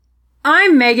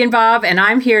I'm Megan Bob, and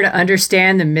I'm here to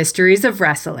understand the mysteries of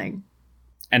wrestling.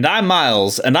 And I'm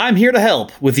Miles, and I'm here to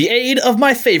help with the aid of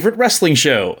my favorite wrestling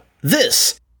show.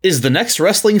 This is The Next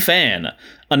Wrestling Fan,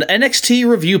 an NXT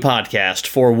review podcast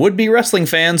for would-be wrestling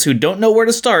fans who don't know where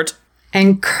to start.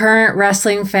 And current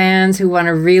wrestling fans who want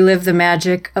to relive the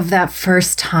magic of that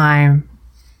first time.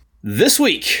 This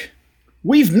week,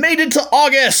 we've made it to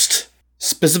August!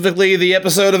 Specifically, the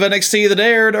episode of NXT that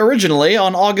aired originally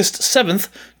on August 7th,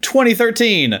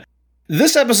 2013.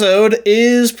 This episode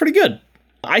is pretty good.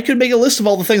 I could make a list of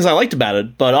all the things I liked about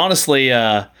it, but honestly,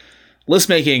 list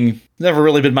making never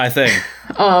really been my thing.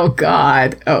 Oh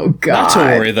God. Not to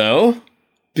worry, though,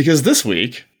 because this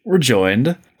week, we're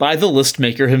joined by the list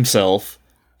maker himself,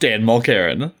 Dan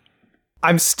Mulkerin.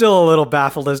 I'm still a little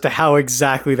baffled as to how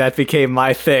exactly that became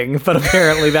my thing, but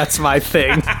apparently that's my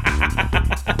thing.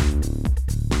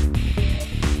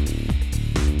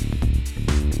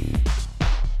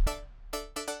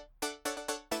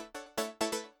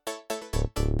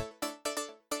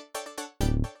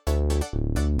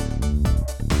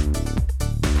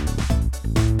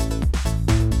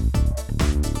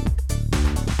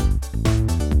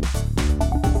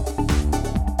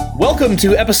 Welcome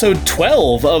to episode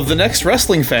 12 of The Next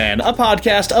Wrestling Fan, a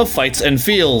podcast of fights and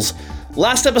feels.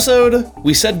 Last episode,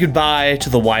 we said goodbye to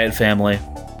the Wyatt family.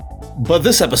 But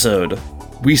this episode,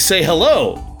 we say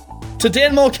hello to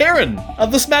Dan Mulkerin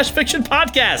of the Smash Fiction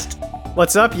podcast.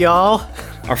 What's up, y'all?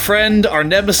 Our friend, our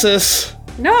nemesis.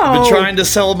 No. I've been trying to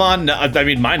sell him on... I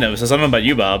mean, my nemesis. I don't know about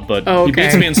you, Bob, but He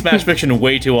beats me in Smash Fiction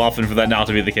way too often for that not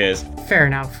to be the case. Fair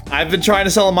enough. I've been trying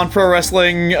to sell him on pro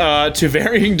wrestling to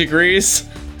varying degrees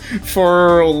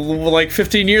for like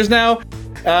 15 years now.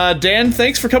 Dan,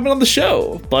 thanks for coming on the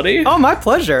show, buddy. Oh, my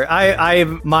pleasure.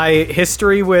 My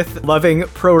history with loving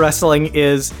pro wrestling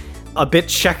is a bit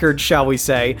checkered, shall we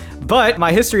say, but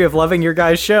my history of loving your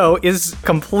guys' show is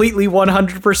completely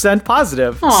 100%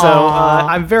 positive. Aww. So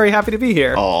I'm very happy to be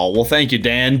here. Oh, well, thank you,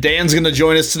 Dan. Dan's going to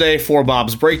join us today for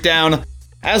Bob's Breakdown,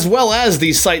 as well as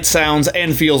the sight, sounds,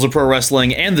 and feels of pro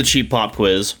wrestling and the Cheap Pop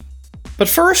Quiz. But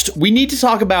first, we need to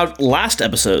talk about last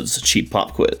episode's Cheap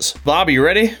Pop Quiz. Bob, are you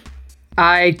ready?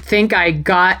 I think I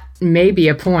got maybe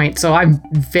a point, so I'm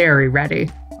very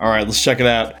ready. All right, let's check it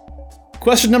out.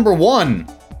 Question number 1.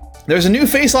 There's a new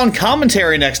face on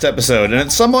commentary next episode, and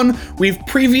it's someone we've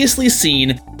previously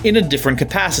seen in a different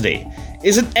capacity.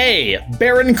 Is it A,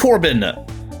 Baron Corbin,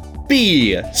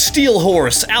 B, Steel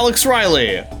Horse Alex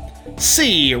Riley,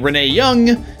 C, Renee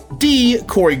Young, D,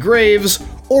 Corey Graves,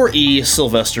 or E,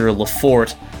 Sylvester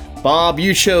Lafort? Bob,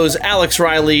 you chose Alex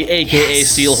Riley, aka Yes.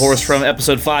 Steel Horse from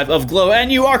episode 5 of Glow,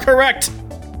 and you are correct!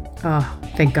 Oh,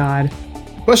 thank God.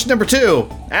 Question number 2.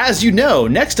 As you know,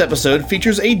 next episode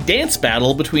features a dance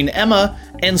battle between Emma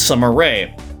and Summer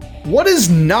Rae. What is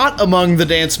not among the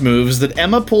dance moves that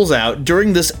Emma pulls out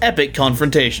during this epic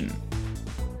confrontation?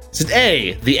 Is it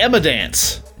A, the Emma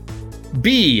dance,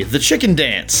 B, the chicken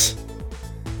dance,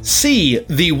 C,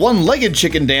 the one-legged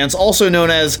chicken dance, also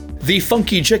known as the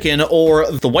funky chicken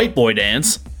or the white boy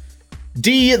dance,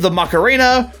 D, the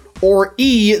Macarena, or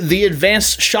E, the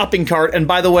advanced shopping cart? And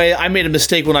by the way, I made a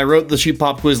mistake when I wrote the Cheap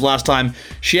Pop Quiz last time.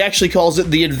 She actually calls it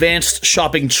the advanced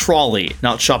shopping trolley,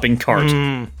 not shopping cart.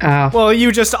 Well,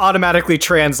 you just automatically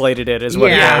translated it as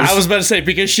what it Yeah. was. I was about to say,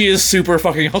 because she is super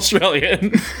fucking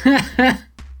Australian.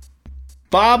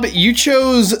 Bob, you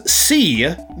chose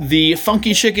C, the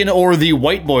funky chicken or the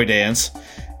white boy dance.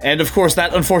 And of course,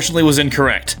 that unfortunately was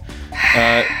incorrect.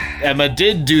 Emma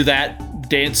did do that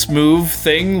dance move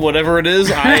thing, whatever it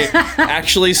is. I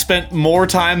actually spent more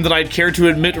time than I'd care to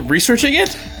admit researching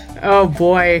it. Oh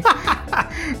boy.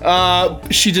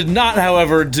 She did not,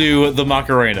 however, do the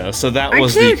Macarena, so that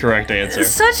was the correct answer.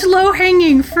 Such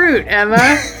low-hanging fruit,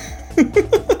 Emma.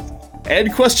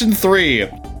 And question 3.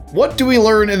 What do we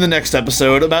learn in the next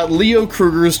episode about Leo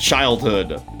Kruger's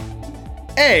childhood?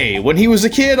 A, when he was a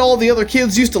kid, all the other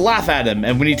kids used to laugh at him,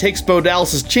 and when he takes Bo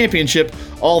Dallas' championship,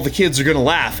 all the kids are gonna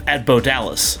laugh at Bo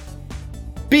Dallas.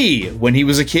 B, when he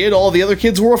was a kid, all the other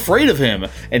kids were afraid of him,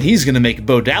 and he's gonna make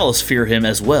Bo Dallas fear him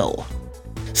as well.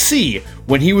 C,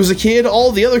 when he was a kid,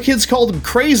 all the other kids called him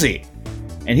crazy,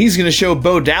 and he's gonna show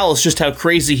Bo Dallas just how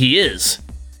crazy he is.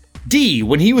 D,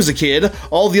 when he was a kid,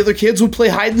 all the other kids would play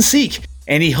hide and seek,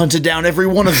 and he hunted down every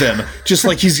one of them, just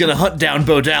like he's gonna hunt down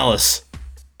Bo Dallas.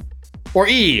 Or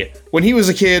E, when he was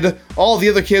a kid, all the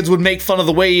other kids would make fun of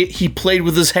the way he played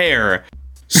with his hair,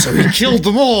 so he killed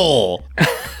them all!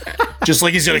 Just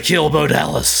like he's gonna kill Bo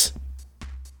Dallas.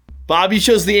 Bobby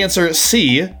chose the answer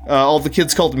C. All the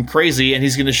kids called him crazy, and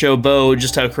he's going to show Bo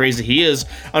just how crazy he is.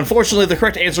 Unfortunately, the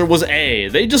correct answer was A.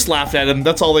 They just laughed at him.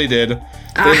 That's all they did.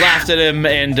 They laughed at him,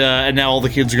 and now all the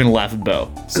kids are going to laugh at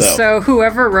Bo. So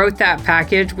whoever wrote that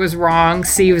package was wrong.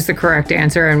 C was the correct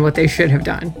answer and what they should have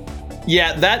done.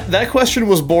 Yeah, that question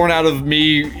was born out of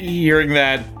me hearing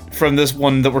that from this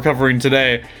one that we're covering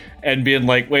today, and being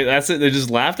like, wait, that's it? They just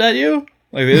laughed at you?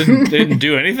 Like, they didn't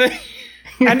do anything?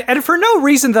 And for no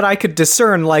reason that I could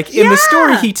discern, like, in the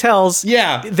story he tells,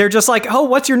 they're just like, oh,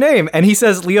 what's your name? And he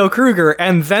says Leo Kruger,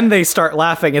 and then they start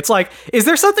laughing. It's like, is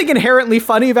there something inherently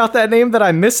funny about that name that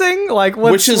I'm missing? Like,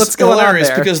 what's going on there? Which is hilarious,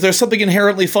 because there's something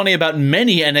inherently funny about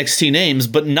many NXT names,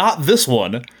 but not this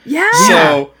one. Yeah.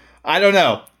 So, I don't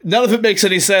know. None of it makes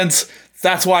any sense.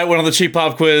 That's why I went on the Cheap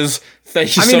Pop quiz. Thank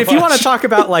you so much. I mean, if you want to talk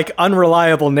about, like,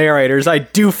 unreliable narrators, I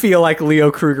do feel like Leo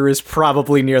Kruger is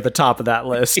probably near the top of that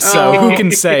list. So who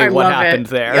can say what happened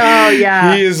there? Oh,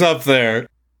 yeah. He is up there.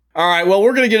 All right, well,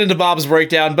 we're going to get into Bob's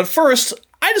breakdown. But first,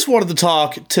 I just wanted to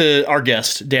talk to our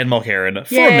guest, Dan Mulkerin,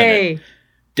 for a minute.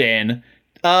 Dan,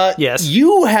 yes.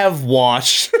 You have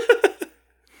watched...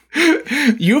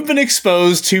 You've been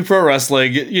exposed to pro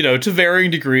wrestling, to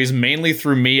varying degrees, mainly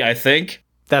through me, I think.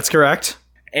 That's correct.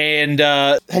 And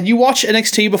had you watched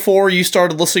NXT before you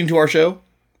started listening to our show?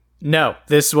 No,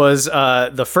 this was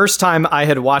the first time I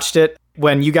had watched it.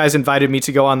 When you guys invited me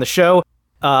to go on the show,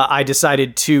 I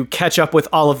decided to catch up with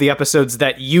all of the episodes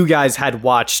that you guys had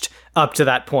watched up to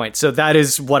that point. So that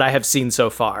is what I have seen so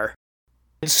far.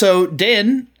 So,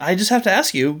 Dan, I just have to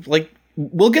ask you,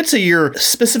 we'll get to your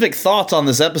specific thoughts on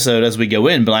this episode as we go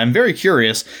in, but I'm very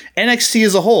curious. NXT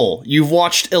as a whole, you've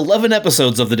watched 11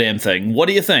 episodes of the damn thing. What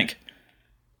do you think?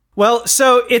 Well,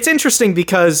 so it's interesting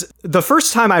because the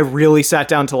first time I really sat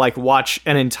down to watch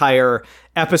an entire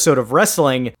episode of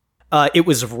wrestling, it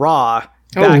was Raw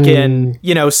back in,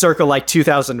 circa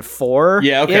 2004-ish,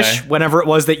 yeah, okay. Whenever it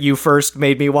was that you first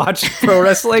made me watch pro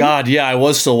wrestling. God, yeah, I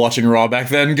was still watching Raw back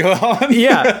then. Go on.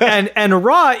 Yeah, and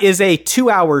Raw is a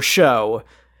 2-hour show,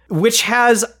 which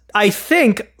has, I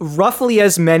think, roughly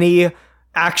as many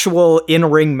actual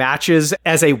in-ring matches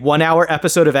as a 1-hour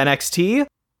episode of NXT.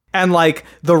 And,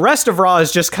 the rest of Raw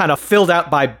is just kind of filled out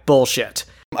by bullshit.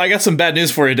 I got some bad news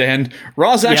for you, Dan.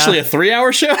 Raw's actually a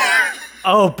 3-hour show.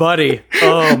 Oh, buddy.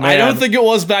 Oh, man. I don't think it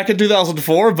was back in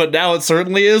 2004, but now it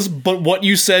certainly is. But what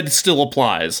you said still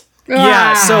applies.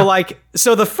 Yeah,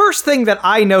 so the first thing that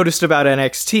I noticed about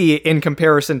NXT in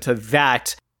comparison to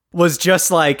that was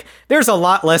just there's a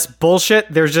lot less bullshit.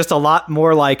 There's just a lot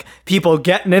more people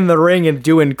getting in the ring and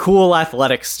doing cool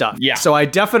athletic stuff. Yeah. So I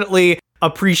definitely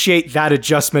appreciate that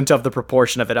adjustment of the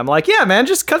proportion of it. I'm like, yeah, man,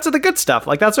 just cut to the good stuff.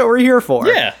 That's what we're here for.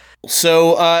 Yeah.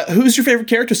 So who's your favorite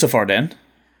character so far, Dan?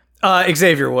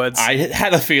 Xavier Woods. I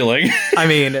had a feeling. I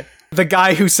mean, the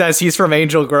guy who says he's from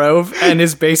Angel Grove and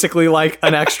is basically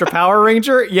an extra Power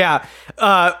Ranger. Yeah.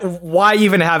 Why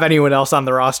even have anyone else on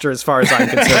the roster as far as I'm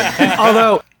concerned?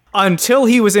 Although, until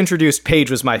he was introduced,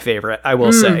 Paige was my favorite, I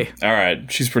will say. All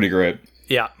right. She's pretty great.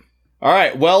 Yeah. All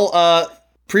right. Well,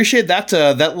 appreciate that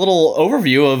little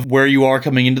overview of where you are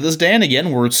coming into this, Dan.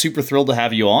 Again, we're super thrilled to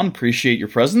have you on. Appreciate your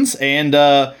presence. And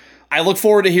I look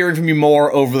forward to hearing from you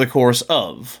more over the course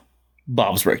of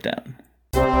Bob's Breakdown.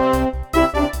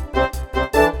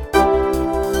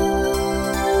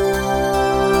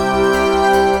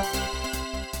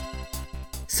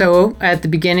 So, at the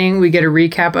beginning, we get a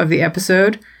recap of the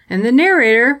episode, and the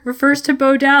narrator refers to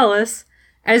Bo Dallas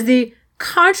as the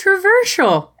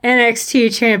controversial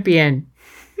NXT champion.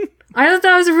 I thought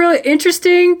that was a really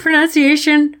interesting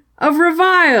pronunciation of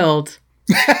reviled.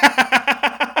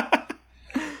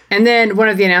 And then one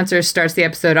of the announcers starts the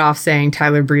episode off saying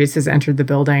Tyler Breeze has entered the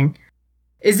building.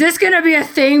 Is this going to be a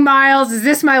thing, Miles? Is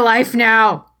this my life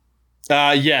now?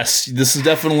 Yes, this is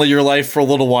definitely your life for a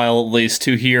little while, at least,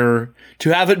 to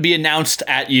have it be announced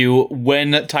at you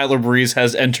when Tyler Breeze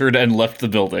has entered and left the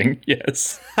building.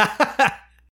 Yes.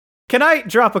 Can I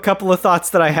drop a couple of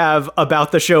thoughts that I have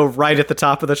about the show right at the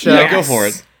top of the show? Yeah, go for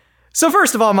it. So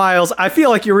first of all, Miles, I feel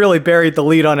like you really buried the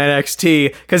lead on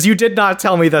NXT, because you did not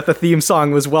tell me that the theme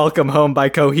song was Welcome Home by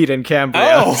Coheed and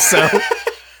Cambria. Oh! So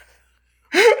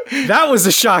that was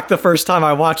a shock the first time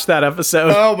I watched that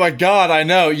episode. Oh my god, I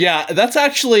know. Yeah, that's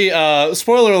actually,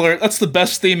 spoiler alert, that's the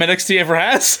best theme NXT ever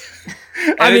has.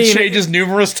 And it changes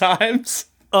numerous times.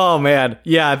 Oh man,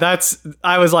 yeah,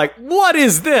 I was like, what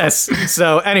is this?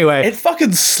 So anyway. It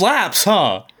fucking slaps,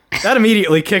 huh? That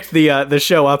immediately kicked the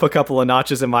show up a couple of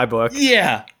notches in my book.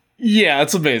 Yeah,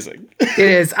 it's amazing. It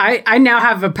is. I now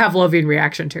have a Pavlovian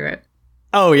reaction to it.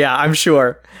 Oh yeah, I'm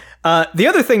sure. The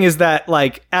other thing is that,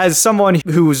 as someone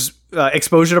who's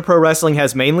exposure to pro wrestling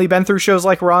has mainly been through shows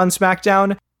like Raw and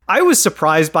SmackDown, I was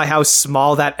surprised by how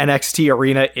small that NXT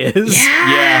arena is.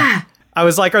 Yeah. I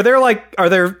was like, are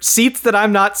there seats that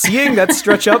I'm not seeing that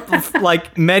stretch up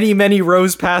like many, many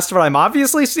rows past what I'm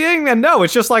obviously seeing? And no,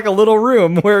 it's just like a little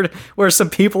room where some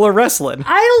people are wrestling.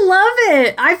 I love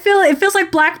it. It feels like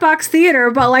black box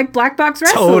theater, but like black box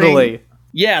wrestling. Totally.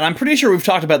 Yeah, and I'm pretty sure we've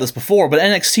talked about this before, but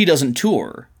NXT doesn't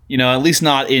tour. At least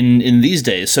not in these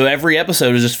days. So every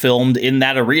episode is just filmed in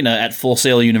that arena at Full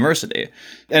Sail University.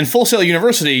 And Full Sail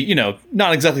University,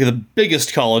 not exactly the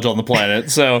biggest college on the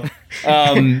planet. So,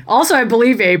 also, I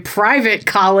believe a private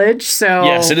college. So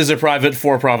yes, it is a private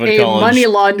for-profit college. A money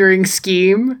laundering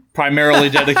scheme. Primarily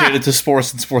dedicated to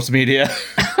sports and sports media.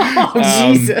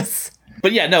 Oh, Jesus.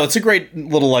 But yeah, no, it's a great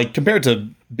little, compared to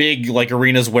big,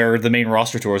 arenas where the main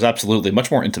roster tour is absolutely much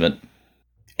more intimate.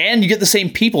 And you get the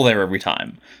same people there every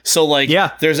time. So,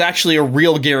 there's actually a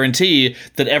real guarantee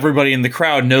that everybody in the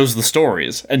crowd knows the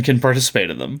stories and can participate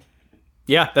in them.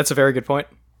 Yeah, that's a very good point.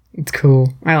 It's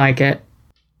cool. I like it.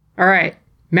 All right.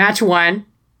 Match 1.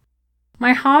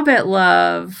 My Hobbit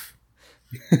love.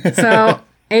 So,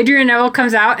 Adrian Neville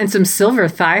comes out in some silver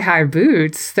thigh-high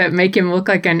boots that make him look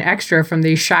like an extra from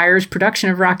the Shire's production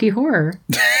of Rocky Horror.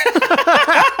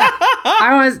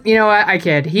 You know what? I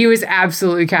kid. He was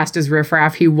absolutely cast as Riff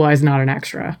Raff. He was not an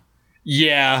extra.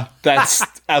 Yeah, that's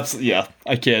absolutely, yeah,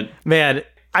 I kid. Man,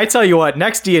 I tell you what,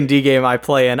 next D&D game I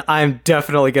play in, I'm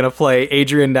definitely going to play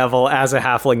Adrian Neville as a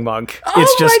halfling monk.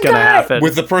 It's just going to happen.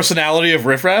 With the personality of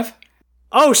Riff Raff?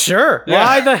 Oh, sure. Yeah.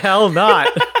 Why the hell not?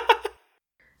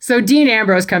 So Dean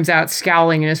Ambrose comes out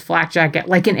scowling in his flak jacket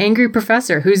like an angry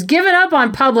professor who's given up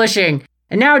on publishing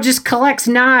and now just collects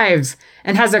knives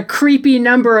and has a creepy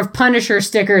number of Punisher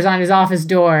stickers on his office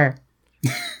door.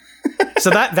 So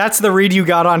that's the read you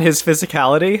got on his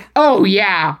physicality? Oh,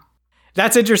 yeah.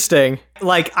 That's interesting.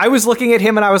 I was looking at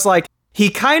him and I was like, he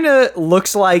kind of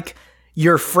looks like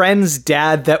your friend's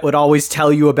dad that would always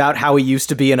tell you about how he used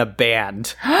to be in a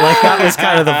band. That was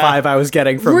kind of the vibe I was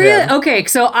getting from him. Okay,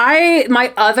 so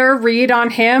my other read on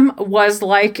him was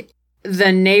like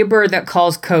the neighbor that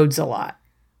calls codes a lot.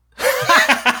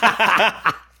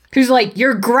 Who's like,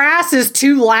 your grass is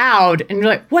too loud. And you're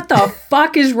like, what the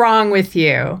fuck is wrong with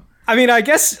you? I mean, I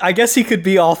guess he could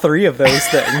be all three of those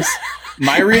things.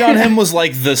 My read on him was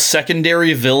like the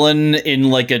secondary villain in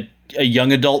like a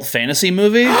young adult fantasy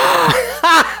movie.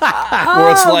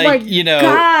 Where it's like,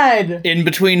 God. In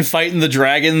between fighting the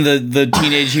dragon, the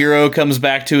teenage hero comes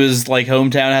back to his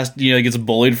hometown, gets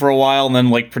bullied for a while, and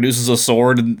then produces a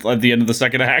sword at the end of the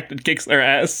second act and kicks their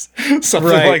ass.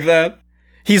 Something like that.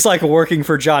 He's working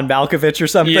for John Malkovich or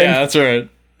something. Yeah, that's right.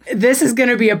 This is going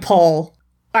to be a poll.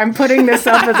 I'm putting this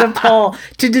up as a poll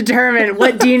to determine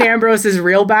what Dean Ambrose's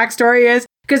real backstory is,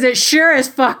 because it sure as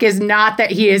fuck is not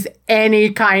that he is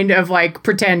any kind of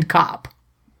pretend cop.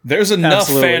 There's enough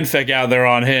fanfic out there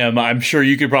on him. I'm sure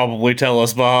you could probably tell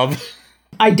us, Bob.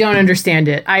 I don't understand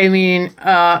it. I mean,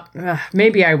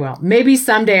 maybe I will. Maybe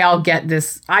someday I'll get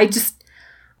this. I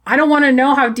don't want to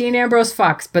know how Dean Ambrose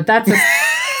fucks, but that's a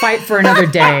fight for another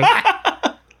day.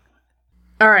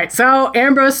 All right, so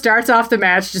Ambrose starts off the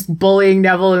match just bullying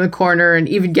Neville in the corner and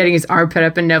even getting his armpit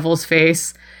up in Neville's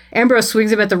face. Ambrose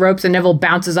swings him at the ropes and Neville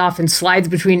bounces off and slides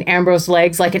between Ambrose's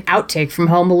legs like an outtake from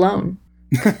Home Alone.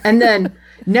 And then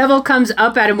Neville comes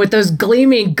up at him with those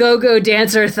gleaming go-go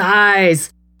dancer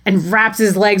thighs and wraps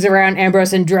his legs around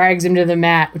Ambrose and drags him to the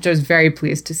mat, which I was very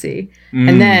pleased to see.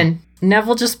 And then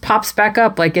Neville just pops back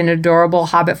up like an adorable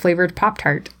Hobbit-flavored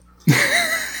Pop-Tart.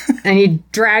 And he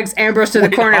drags Ambrose to the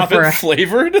corner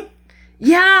Hobbit-flavored?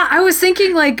 Yeah, I was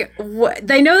thinking,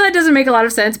 they know that doesn't make a lot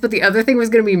of sense, but the other thing was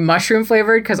going to be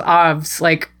mushroom-flavored, because obvs,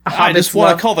 I just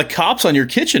want to call the cops on your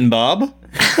kitchen, Bob.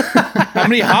 How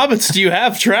many hobbits do you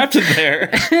have trapped in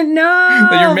there? No,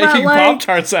 that you're making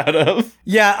Pop-Tarts out of?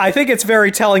 Yeah, I think it's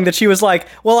very telling that she was like,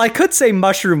 well, I could say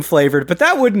mushroom-flavored, but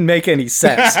that wouldn't make any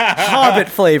sense.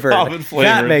 Hobbit-flavored. Hobbit-flavored.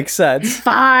 That makes sense.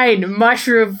 Fine,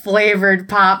 mushroom-flavored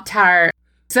Pop-Tart.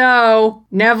 So,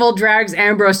 Neville drags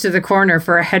Ambrose to the corner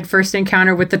for a headfirst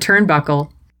encounter with the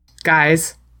turnbuckle.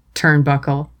 Guys,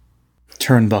 turnbuckle.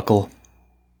 Turnbuckle.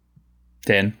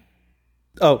 Dan.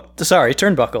 Oh, sorry,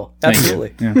 turnbuckle.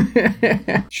 Absolutely.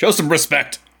 Yeah. Show some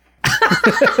respect.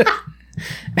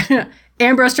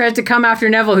 Ambrose tries to come after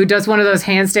Neville, who does one of those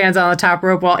handstands on the top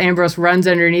rope while Ambrose runs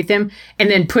underneath him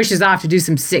and then pushes off to do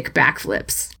some sick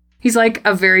backflips. He's like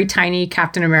a very tiny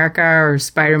Captain America or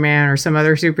Spider-Man or some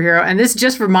other superhero. And this is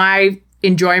just for my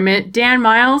enjoyment. Dan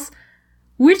Miles,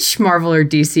 which Marvel or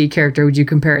DC character would you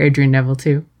compare Adrian Neville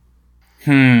to?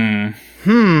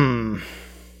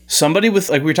 Somebody with,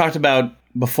 we talked about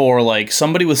before, like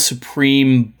somebody with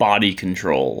supreme body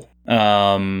control.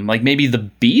 Like maybe the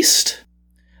Beast?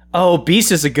 Oh,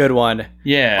 Beast is a good one.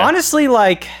 Yeah. Honestly,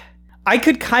 like, I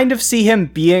could kind of see him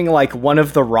being like one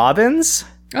of the Robins.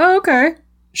 Oh, okay.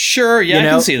 Sure, yeah, I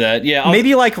can see that. Yeah.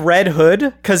 Maybe like Red Hood,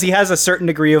 because he has a certain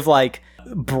degree of like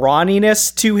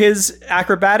brawniness to his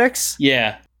acrobatics.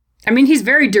 Yeah. I mean, he's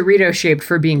very Dorito shaped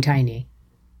for being tiny.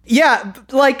 Yeah,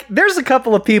 like, there's a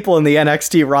couple of people in the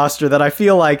NXT roster that I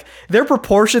feel like their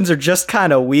proportions are just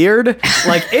kind of weird.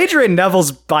 Like, Adrian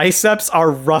Neville's biceps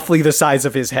are roughly the size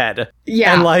of his head.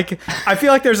 Yeah. And, like, I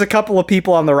feel like there's a couple of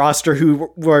people on the roster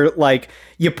who were, like,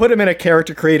 you put him in a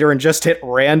character creator and just hit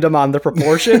random on the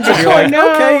proproportions, and you're like,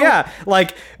 no. Okay, yeah.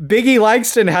 Like, Biggie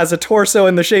Langston has a torso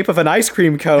in the shape of an ice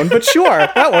cream cone, but sure,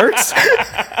 that works.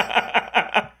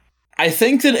 I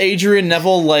think that Adrian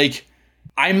Neville, like,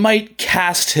 I might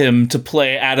cast him to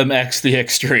play Adam X the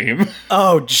Extreme.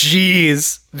 Oh,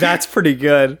 jeez. That's pretty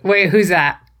good. Wait, who's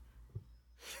that?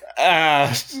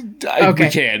 We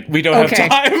can't. We don't have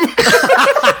time.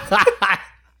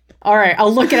 All right,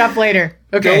 I'll look it up later.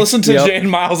 Okay. Go listen to Jane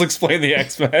Miles explain the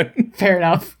X-Men. Fair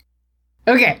enough.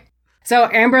 Okay. So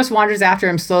Ambrose wanders after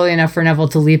him slowly enough for Neville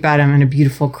to leap at him in a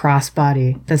beautiful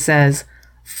crossbody that says,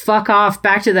 "Fuck off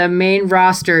back to the main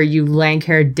roster, you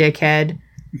lank-haired dickhead,"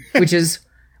 which is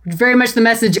very much the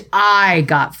message I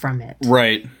got from it.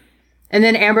 Right. And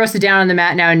then Ambrose is down on the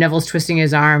mat now, and Neville's twisting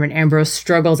his arm, and Ambrose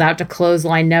struggles out to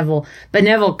clothesline Neville, but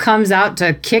Neville comes out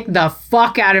to kick the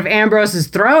fuck out of Ambrose's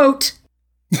throat.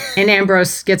 And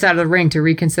Ambrose gets out of the ring to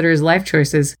reconsider his life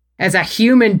choices as a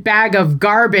human bag of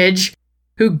garbage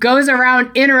who goes around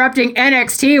interrupting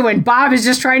NXT when Bob is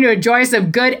just trying to enjoy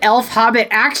some good elf hobbit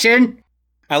action.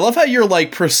 I love how you're,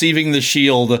 like, perceiving the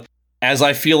Shield as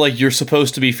I feel like you're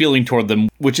supposed to be feeling toward them,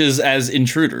 which is as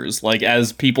intruders, like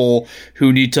as people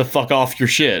who need to fuck off your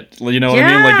shit. You know what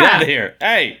I mean? Like, get out of here.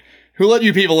 Hey, who let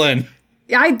you people in?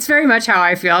 Yeah, it's very much how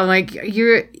I feel. I'm like,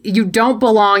 you don't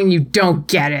belong and you don't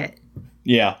get it.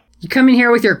 Yeah. You come in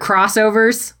here with your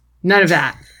crossovers? None of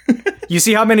that. You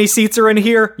see how many seats are in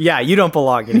here? Yeah, you don't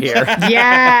belong in here.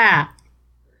 Yeah.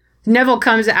 Neville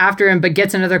comes after him, but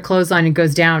gets another clothesline and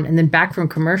goes down. And then back from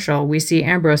commercial, we see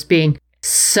Ambrose being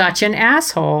such an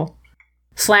asshole.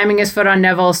 Slamming his foot on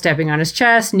Neville, stepping on his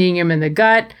chest, kneeing him in the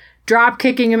gut, drop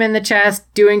kicking him in the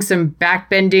chest, doing some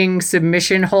backbending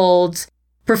submission holds.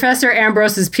 Professor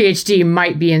Ambrose's PhD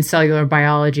might be in cellular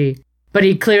biology, but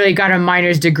he clearly got a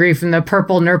minor's degree from the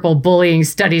Purple Nurple Bullying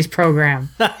Studies program.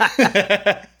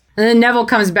 And then Neville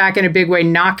comes back in a big way,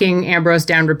 knocking Ambrose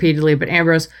down repeatedly, but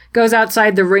Ambrose goes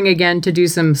outside the ring again to do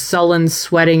some sullen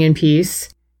sweating in peace.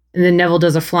 And then Neville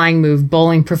does a flying move,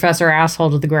 bowling Professor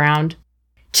Asshole to the ground,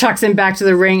 chucks him back to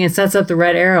the ring and sets up the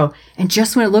red arrow. And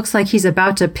just when it looks like he's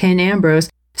about to pin Ambrose,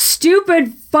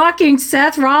 stupid fucking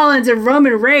Seth Rollins and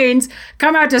Roman Reigns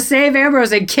come out to save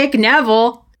Ambrose and kick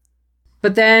Neville.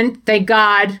 But then, thank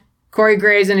God, Corey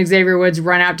Graves and Xavier Woods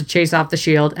run out to chase off the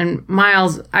Shield. And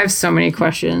Miles, I have so many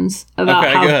questions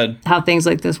about how things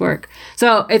like this work.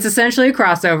 So it's essentially a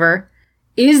crossover.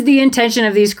 Is the intention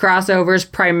of these crossovers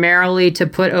primarily to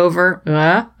put over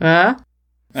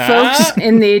folks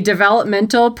in the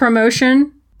developmental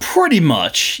promotion? Pretty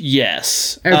much,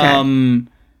 yes. Okay.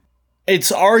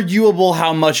 It's arguable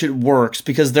how much it works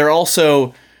because there's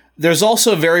also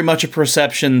very much a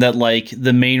perception that, like,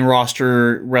 the main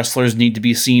roster wrestlers need to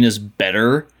be seen as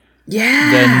better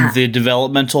than the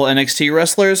developmental NXT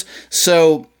wrestlers.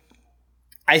 So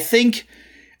I think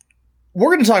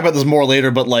we're going to talk about this more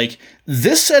later, but, like,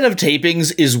 this set of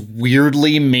tapings is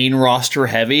weirdly main roster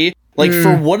heavy. Like,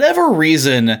 for whatever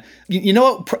reason, you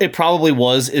know what it probably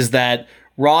was, is that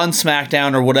Raw and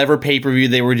SmackDown or whatever pay-per-view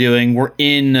they were doing were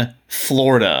in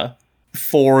Florida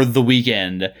for the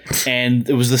weekend, and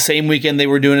it was the same weekend they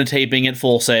were doing a taping at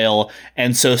Full Sail,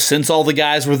 and so since all the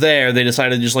guys were there, they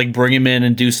decided to just, like, bring him in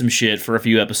and do some shit for a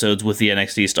few episodes with the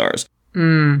NXT stars.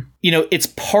 You know, it's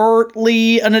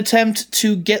partly an attempt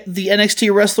to get the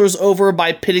NXT wrestlers over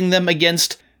by pitting them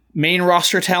against main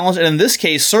roster talent, and in this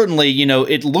case, certainly, you know,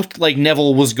 it looked like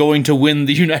Neville was going to win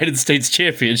the United States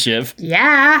Championship.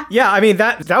 Yeah, I mean,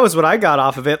 that was what I got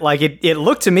off of it. Like, it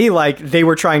looked to me like they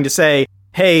were trying to say,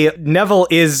 hey, Neville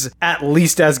is at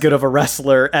least as good of a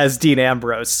wrestler as Dean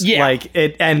Ambrose. Yeah. Like,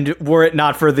 and were it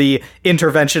not for the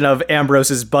intervention of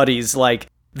Ambrose's buddies, like,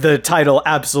 the title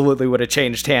absolutely would have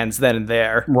changed hands then and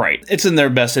there. Right. It's in their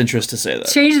best interest to say that.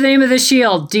 Change the name of the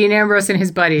Shield, Dean Ambrose and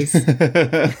his buddies.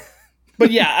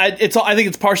 But yeah, I think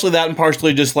it's partially that and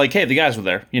partially just like, hey, the guys were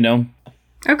there, you know?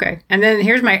 Okay. And then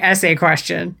here's my essay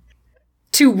question.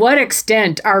 To what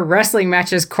extent are wrestling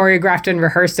matches choreographed and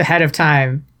rehearsed ahead of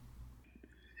time?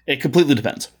 It completely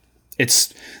depends.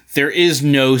 There is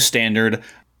no standard.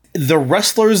 The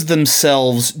wrestlers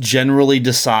themselves generally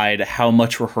decide how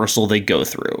much rehearsal they go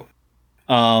through.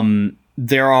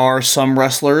 There are some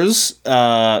wrestlers,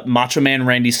 Macho Man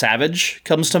Randy Savage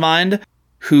comes to mind,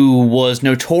 who was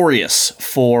notorious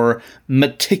for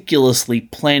meticulously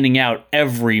planning out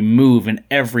every move in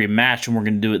every match, and we're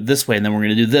going to do it this way, and then we're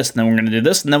going to do this, and then we're going to do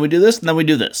this, and then we do this, and then we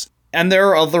do this. And there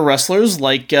are other wrestlers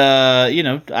like,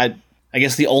 I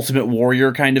guess the Ultimate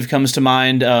Warrior kind of comes to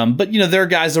mind. But, there are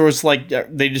guys that was like,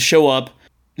 they just show up.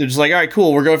 They're just like, all right,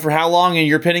 cool. We're going for how long? And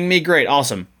you're pinning me? Great.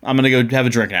 Awesome. I'm going to go have a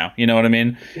drink now. You know what I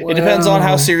mean? Whoa. It depends on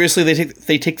how seriously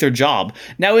they take their job.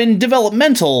 Now, in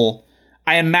developmental,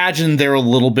 I imagine they're a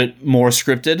little bit more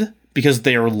scripted because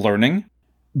they are learning.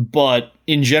 But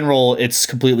in general, it's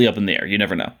completely up in the air. You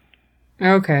never know.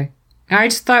 Okay. I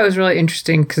just thought it was really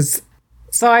interesting because,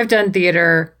 so I've done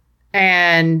theater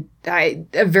and a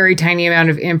very tiny amount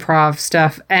of improv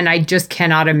stuff, and I just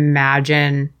cannot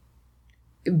imagine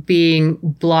being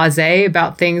blasé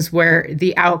about things where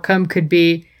the outcome could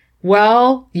be,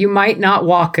 well, you might not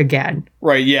walk again.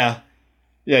 Right, yeah.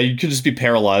 Yeah, you could just be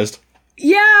paralyzed.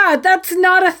 Yeah, that's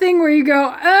not a thing where you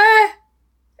go,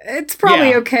 it's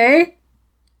probably okay.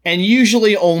 And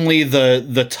usually only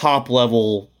the top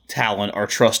level talent are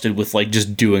trusted with, like,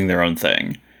 just doing their own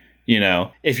thing.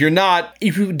 If you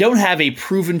don't have a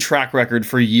proven track record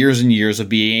for years and years of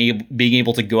being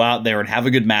able to go out there and have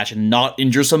a good match and not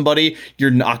injure somebody,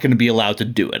 you're not going to be allowed to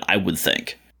do it, I would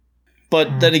think.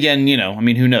 But then again,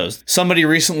 who knows? Somebody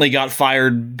recently got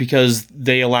fired because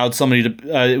they allowed somebody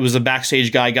to, it was a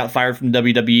backstage guy got fired from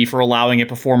WWE for allowing a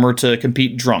performer to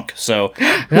compete drunk. So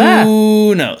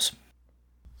who knows?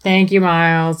 Thank you,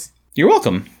 Miles. You're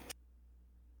welcome.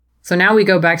 So now we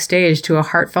go backstage to a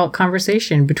heartfelt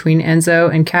conversation between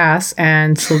Enzo and Cass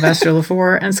and Sylvester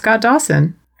Lefort and Scott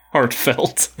Dawson.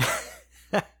 Heartfelt.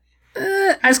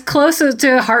 As close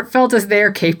to heartfelt as they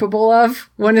are capable of,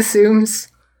 one assumes.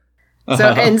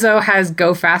 So Enzo has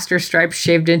Go Faster stripes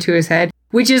shaved into his head,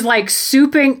 which is like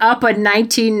souping up a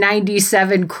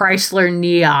 1997 Chrysler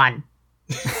Neon.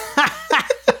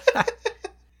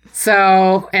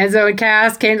 So Enzo and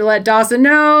Cass came to let Dawson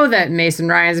know that Mason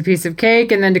Ryan's a piece of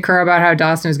cake, and then to crow about how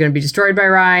Dawson is going to be destroyed by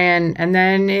Ryan. And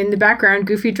then in the background,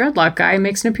 Goofy Dreadlock Guy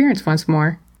makes an appearance once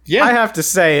more. Yeah, I have to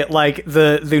say, like,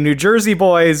 the New Jersey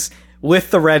boys with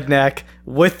the redneck,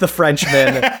 with the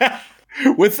Frenchman.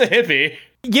 With the hippie.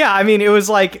 Yeah, I mean, it was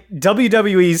like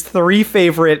WWE's 3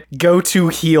 favorite go-to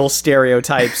heel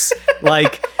stereotypes.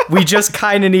 Like, we just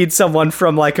kind of need someone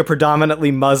from, like, a predominantly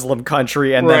Muslim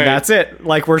country, and then that's it.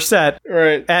 Like, we're set.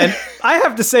 Right. And I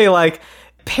have to say, like,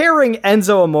 pairing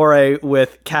Enzo Amore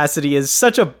with Cassidy is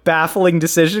such a baffling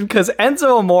decision, because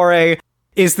Enzo Amore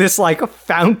is this, like,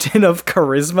 fountain of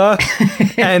charisma,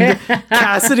 and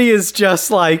Cassidy is just,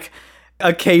 like,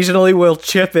 occasionally will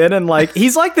chip in, and, like,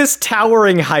 he's like this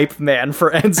towering hype man for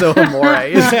Enzo Amore.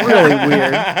 It's really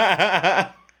weird.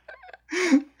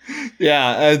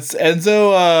 Yeah, it's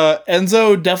Enzo.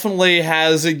 Enzo definitely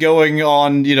has it going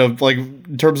on, like,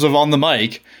 in terms of on the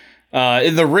mic.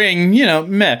 In the ring,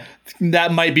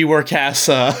 that might be where Cass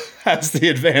has the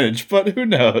advantage, but who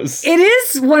knows? It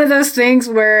is one of those things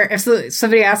where if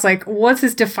somebody asks, like, what's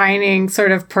his defining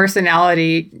sort of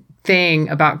personality thing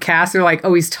about Cass, they're like,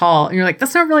 oh, he's tall. And you're like,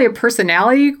 that's not really a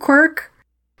personality quirk.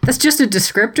 That's just a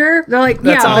descriptor. They're like,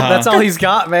 that's all he's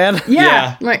got, man.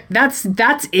 Yeah. Like, that's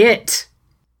it.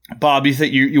 Bob, you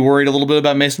think you worried a little bit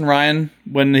about Mason Ryan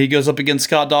when he goes up against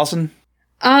Scott Dawson?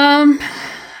 No,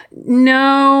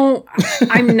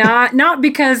 I'm not. Not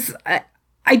because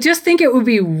I just think it would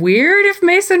be weird if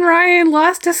Mason Ryan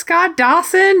lost to Scott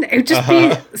Dawson. It would just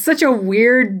be such a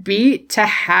weird beat to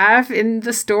have in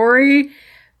the story.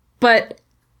 But,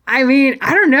 I mean,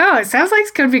 I don't know. It sounds like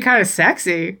it's going to be kind of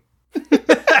sexy.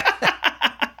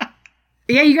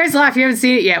 Yeah, you guys laugh. You haven't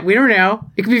seen it yet. We don't know.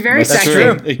 It could be very That's sexy.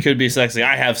 True. It could be sexy.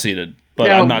 I have seen it, but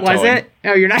I'm not telling. Was it?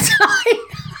 Oh, you're not telling?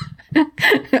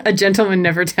 A gentleman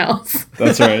never tells.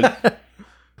 That's right.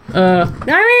 I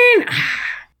mean,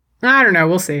 I don't know.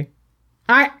 We'll see.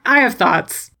 I have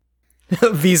thoughts.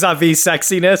 Vis-a-vis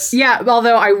sexiness? Yeah,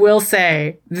 although I will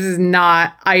say, this is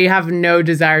not... I have no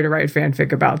desire to write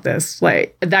fanfic about this.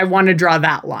 Like, I want to draw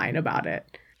that line about it.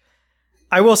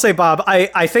 I will say, Bob,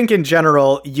 I think in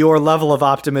general, your level of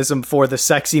optimism for the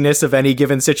sexiness of any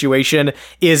given situation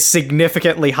is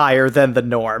significantly higher than the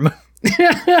norm.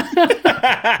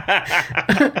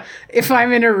 If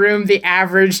I'm in a room, the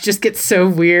average just gets so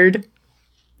weird.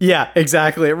 Yeah,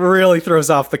 exactly. It really throws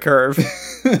off the curve.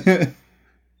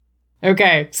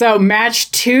 Okay, so match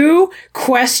 2,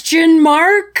 question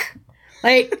mark?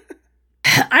 Like,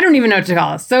 I don't even know what to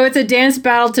call it. So it's a dance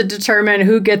battle to determine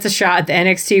who gets a shot at the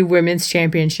NXT Women's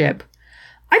Championship.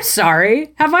 I'm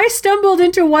sorry. Have I stumbled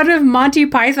into one of Monty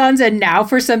Python's And Now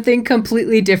for Something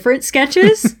Completely Different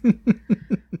sketches?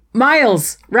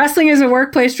 Miles, wrestling is a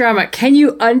workplace drama. Can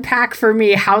you unpack for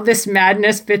me how this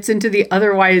madness fits into the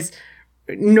otherwise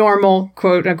normal,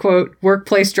 quote unquote,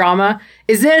 workplace drama?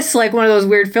 Is this like one of those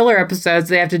weird filler episodes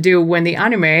they have to do when the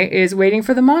anime is waiting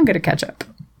for the manga to catch up?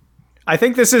 I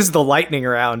think this is the lightning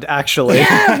round, actually.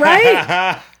 Yeah,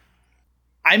 right?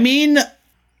 I mean,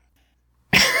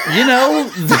 you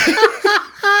know.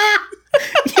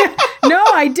 Yeah, no,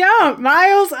 I don't.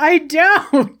 Miles, I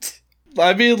don't.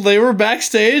 I mean, they were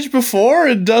backstage before,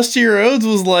 and Dusty Rhodes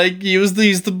was like, he's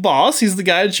the boss, he's the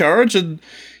guy in charge, and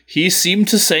he seemed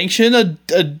to sanction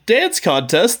a dance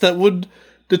contest that would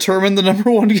determine the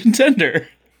number one contender.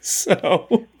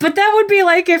 So. But that would be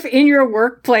like if in your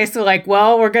workplace they're like,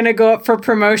 well, we're going to go up for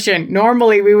promotion.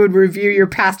 Normally we would review your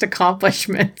past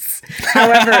accomplishments.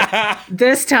 However,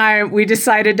 this time we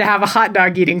decided to have a hot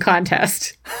dog eating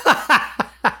contest.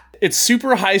 It's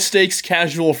super high stakes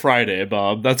casual Friday,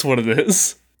 Bob. That's what it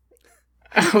is.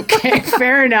 Okay,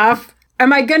 fair enough.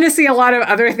 Am I going to see a lot of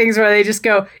other things where they just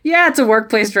go, yeah, it's a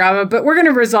workplace drama, but we're going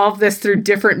to resolve this through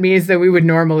different means that we would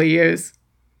normally use?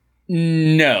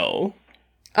 No.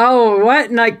 Oh,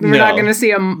 what? Like, we're not going to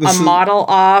see a model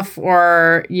off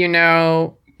or, you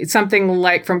know, something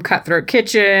like from Cutthroat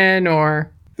Kitchen or...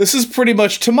 This is pretty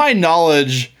much, to my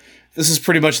knowledge, this is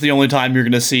pretty much the only time you're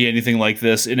going to see anything like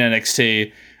this in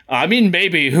NXT. I mean,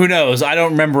 maybe, who knows? I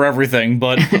don't remember everything,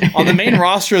 but on the main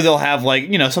roster, they'll have like,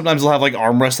 you know, sometimes they'll have like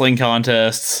arm wrestling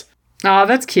contests. Oh,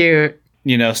 that's cute.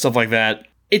 You know, stuff like that.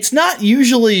 It's not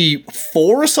usually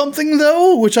for something,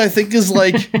 though, which I think is,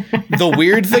 like, the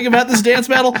weird thing about this dance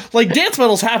battle. Like, dance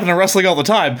battles happen in wrestling all the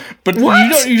time, but you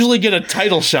don't usually get a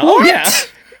title shot. What? Oh, yeah.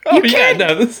 Oh, yeah,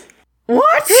 no.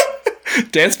 What?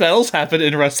 Dance battles happen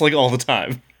in wrestling all the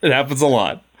time. It happens a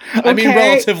lot. Okay. I mean,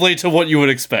 relatively to what you would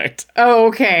expect. Oh,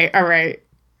 okay. All right.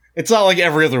 It's not like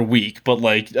every other week, but,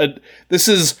 like, this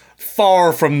is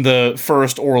far from the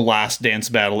first or last dance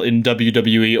battle in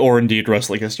WWE or indeed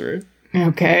wrestling history.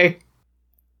 Okay.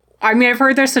 I mean, I've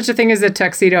heard there's such a thing as a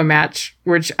tuxedo match,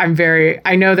 which I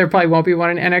know there probably won't be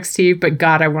one in NXT, but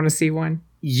God, I want to see one.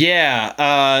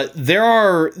 Yeah, there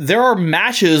are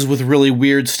matches with really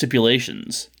weird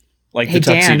stipulations, like the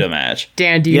tuxedo match.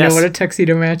 Dan, do you know what a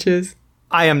tuxedo match is?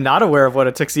 I am not aware of what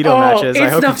a tuxedo match is. I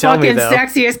hope you tell me, though. It's the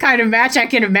fucking sexiest kind of match I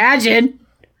can imagine.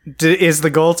 Is the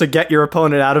goal to get your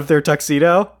opponent out of their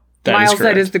tuxedo? Miles,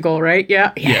 that is the goal, right?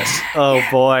 Yeah. Yes. Oh,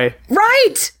 boy.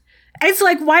 Right! It's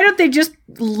like, why don't they just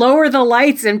lower the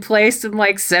lights and play some,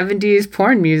 like, 70s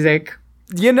porn music?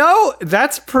 You know,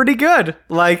 that's pretty good.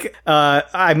 Like,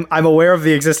 I'm aware of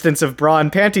the existence of bra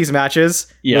and panties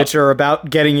matches, which are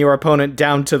about getting your opponent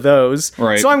down to those.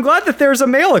 Right. So I'm glad that there's a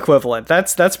male equivalent.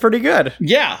 That's pretty good.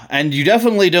 Yeah, and you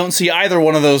definitely don't see either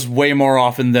one of those way more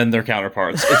often than their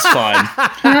counterparts. It's fine.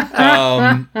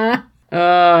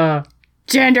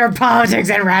 Gender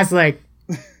politics and wrestling.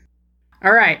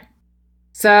 All right.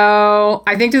 So,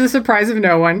 I think to the surprise of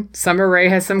no one, Summer Rae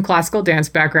has some classical dance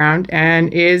background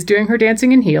and is doing her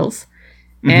dancing in heels.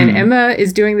 Mm-hmm. And Emma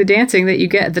is doing the dancing that you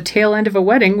get at the tail end of a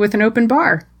wedding with an open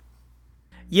bar.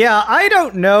 Yeah, I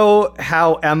don't know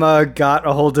how Emma got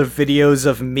a hold of videos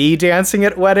of me dancing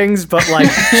at weddings, but,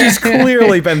 like, she's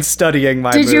clearly been studying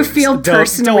my moves. Did you feel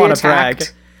personally attacked?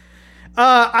 Brag.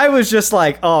 I was just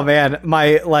like, oh man,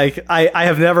 I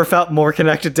have never felt more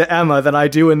connected to Emma than I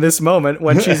do in this moment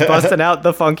when she's busting out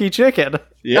the funky chicken.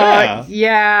 Yeah.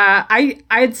 Yeah. I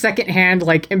had secondhand,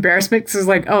 like, embarrassment because I was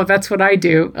like, oh, that's what I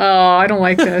do. Oh, I don't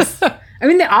like this. I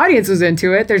mean, the audience was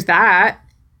into it. There's that.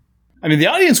 I mean, the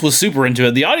audience was super into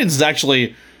it. The audience is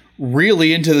actually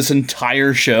really into this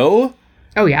entire show.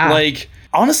 Oh, yeah. Like,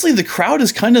 honestly, the crowd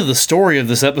is kind of the story of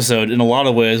this episode in a lot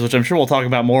of ways, which I'm sure we'll talk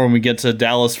about more when we get to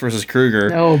Dallas versus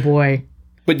Kruger. Oh, boy.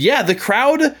 But yeah, the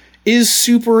crowd is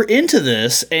super into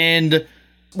this, and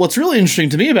what's really interesting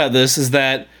to me about this is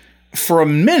that for a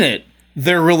minute,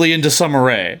 they're really into Summer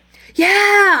Rae. Yeah,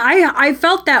 I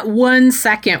felt that 1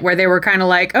 second where they were kind of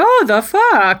like, oh, the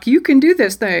fuck, you can do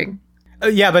this thing.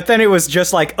 Yeah, but then it was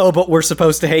just like, oh, but we're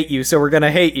supposed to hate you, so we're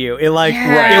gonna hate you. It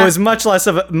was much less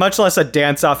a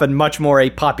dance-off and much more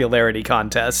a popularity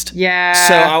contest. Yeah.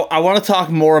 So I want to talk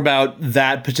more about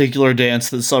that particular dance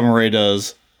that Summer Rae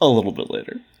does a little bit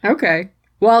later. Okay.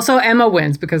 Well, so Emma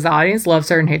wins because the audience loves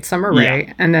her and hates Summer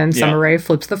Rae, and then Summer Rae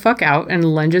flips the fuck out and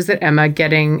lunges at Emma,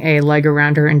 getting a leg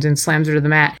around her and then slams her to the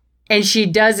mat. And she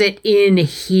does it in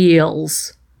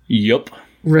heels. Yup.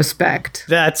 Respect.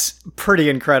 That's pretty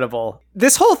incredible.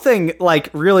 This whole thing, like,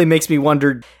 really makes me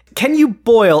wonder, can you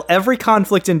boil every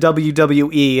conflict in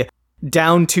WWE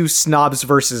down to snobs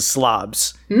versus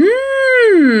slobs?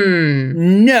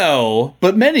 No,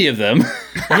 but many of them.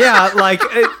 Yeah, like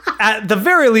at the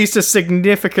very least, a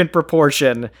significant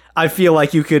proportion. I feel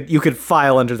like you could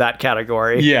file under that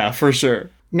category. Yeah, for sure.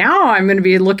 Now I'm going to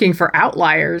be looking for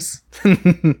outliers.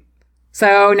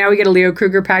 So now we get a Leo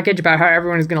Kruger package about how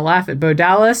everyone is going to laugh at Bo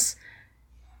Dallas.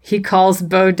 He calls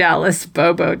Bo Dallas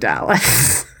Bobo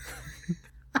Dallas.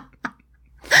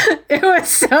 It was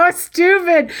so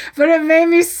stupid, but it made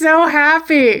me so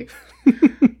happy.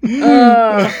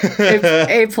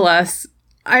 A plus.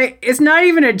 It's not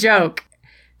even a joke.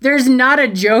 There's not a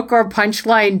joke or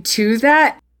punchline to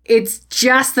that. It's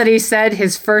just that he said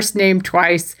his first name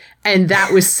twice, and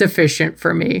that was sufficient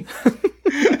for me.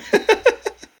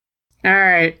 All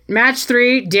right. Match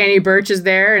 3, Danny Burch is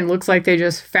there and looks like they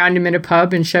just found him in a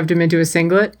pub and shoved him into a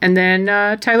singlet. And then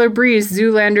Tyler Breeze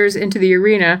Zoolanders into the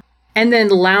arena and then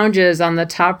lounges on the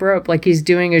top rope like he's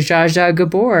doing a Zsa Zsa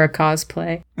Gabor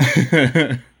cosplay.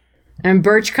 And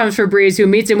Burch comes for Breeze, who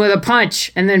meets him with a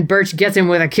punch. And then Burch gets him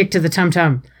with a kick to the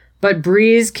tum-tum. But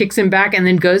Breeze kicks him back and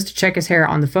then goes to check his hair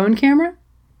on the phone camera.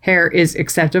 Hair is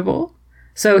acceptable.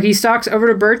 So he stalks over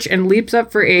to Burch and leaps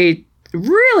up for a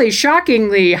really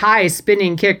shockingly high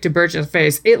spinning kick to Burch's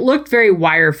face. It looked very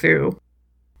wire-fu.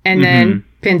 And then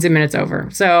pins him and it's over.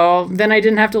 So then I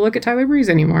didn't have to look at Tyler Breeze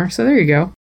anymore. So there you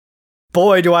go.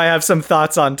 Boy, do I have some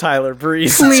thoughts on Tyler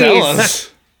Breeze. Please. Tell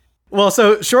us. Well,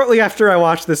 so shortly after I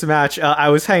watched this match, I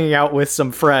was hanging out with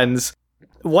some friends,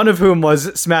 one of whom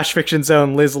was Smash Fiction's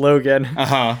own Liz Logan.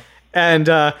 Uh-huh. And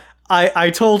I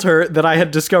told her that I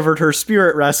had discovered her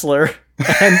Spirit Wrestler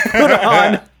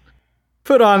and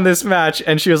put on this match,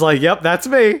 and she was like, "Yep, that's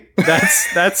me.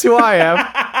 That's who I am."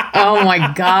 Oh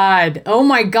my god. Oh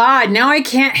my god. Now I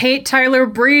can't hate Tyler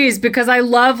Breeze because I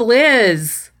love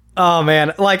Liz. Oh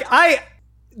man, like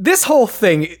this whole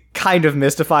thing kind of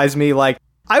mystifies me. Like,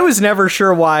 I was never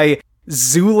sure why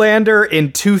Zoolander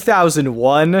in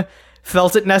 2001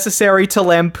 felt it necessary to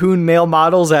lampoon male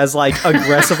models as like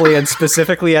aggressively and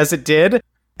specifically as it did.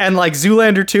 And like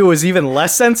Zoolander 2 was even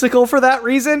less sensical for that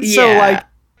reason. Yeah. So like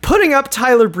putting up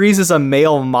Tyler Breeze as a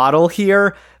male model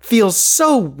here feels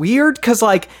so weird because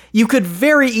like you could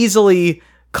very easily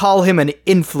call him an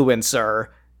influencer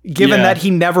given that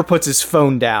he never puts his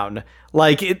phone down.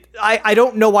 Like, I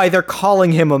don't know why they're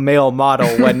calling him a male model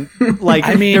when, like,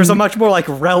 I mean, there's a much more, like,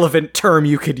 relevant term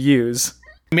you could use.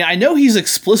 I mean, I know he's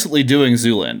explicitly doing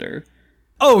Zoolander.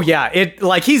 Oh, yeah.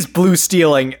 He's blue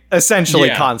stealing essentially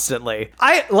constantly.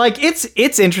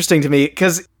 It's interesting to me,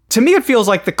 because to me it feels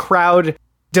like the crowd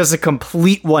does a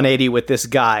complete 180 with this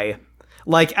guy.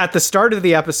 Like, at the start of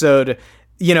the episode,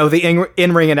 you know, the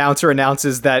in-ring announcer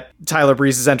announces that Tyler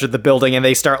Breeze has entered the building, and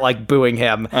they start, like, booing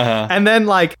him. Uh-huh. And then,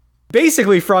 like,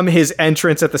 basically from his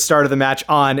entrance at the start of the match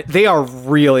on, they are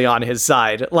really on his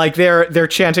side. Like, they're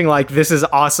chanting, like, "This is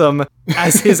awesome,"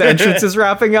 as his entrance is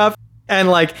wrapping up. And,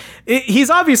 like, he's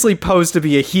obviously posed to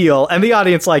be a heel, and the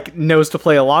audience, like, knows to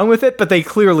play along with it, but they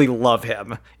clearly love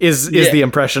him, is the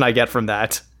impression I get from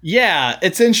that. Yeah,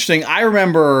 it's interesting. I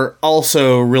remember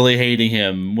also really hating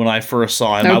him when I first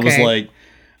saw him. Okay. I was like,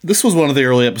 this was one of the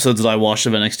early episodes that I watched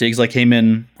of NXT, because I came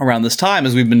in around this time,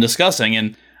 as we've been discussing,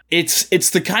 and it's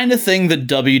the kind of thing that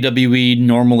WWE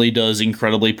normally does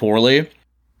incredibly poorly.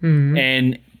 Mm-hmm.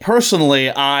 And personally,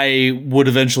 I would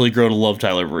eventually grow to love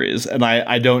Tyler Breeze, and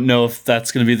I don't know if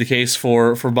that's going to be the case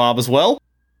for Bob as well.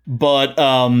 But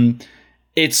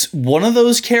it's one of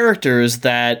those characters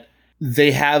that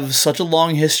they have such a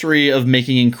long history of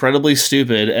making incredibly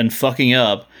stupid and fucking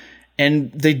up,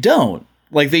 and they don't.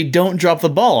 Like, they don't drop the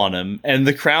ball on him, and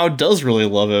the crowd does really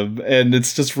love him, and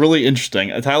it's just really interesting.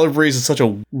 Tyler Breeze is such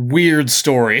a weird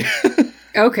story.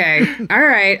 Okay. All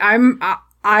right.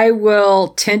 I will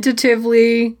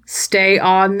tentatively stay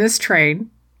on this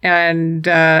train and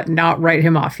not write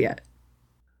him off yet.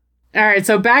 All right.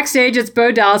 So backstage, it's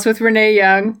Bo Dallas with Renee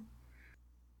Young.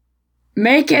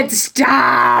 Make it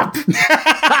stop!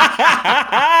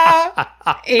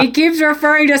 He keeps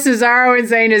referring to Cesaro and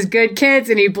Zayn as good kids,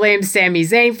 and he blames Sami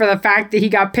Zayn for the fact that he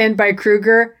got pinned by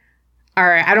Kruger. All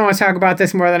right, I don't want to talk about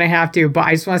this more than I have to, but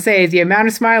I just want to say the amount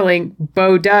of smiling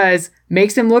Bo does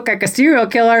makes him look like a serial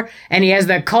killer, and he has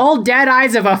the cold, dead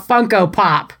eyes of a Funko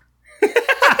Pop.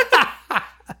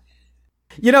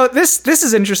 You know, this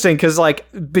is interesting, because, like,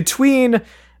 between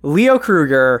Leo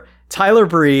Kruger, Tyler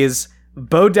Breeze,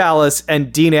 Bo Dallas,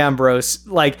 and Dean Ambrose,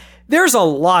 like, there's a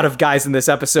lot of guys in this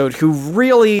episode who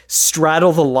really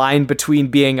straddle the line between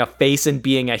being a face and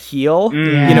being a heel.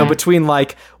 Yeah. You know, between,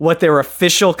 like, what their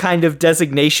official kind of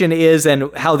designation is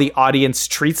and how the audience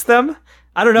treats them.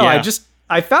 I don't know. Yeah.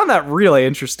 I found that really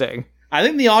interesting. I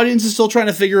think the audience is still trying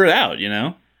to figure it out, you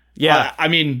know? Yeah. I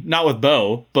mean, not with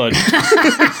Bo, but...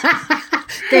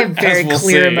 They have very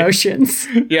clear emotions.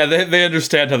 Yeah, they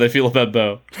understand how they feel about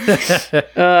Bo.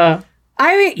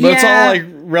 I mean, but it's all, like,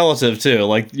 relative, too.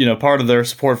 Like, you know, part of their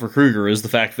support for Kruger is the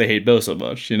fact they hate Bo so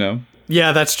much, you know?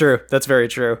 Yeah, that's true. That's very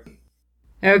true.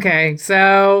 Okay,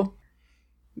 so...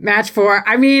 Match 4.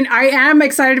 I mean, I am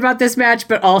excited about this match,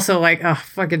 but also, like,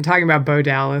 fucking talking about Bo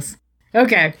Dallas.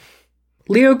 Okay.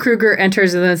 Leo Kruger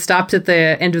enters and then stops at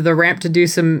the end of the ramp to do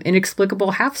some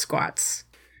inexplicable half squats.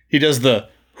 He does the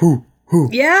whoo.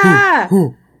 Yeah!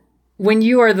 When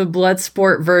you are the blood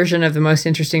sport version of the most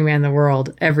interesting man in the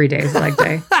world, every day is leg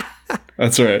day.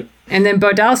 That's right. And then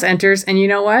Bo Dallas enters, and you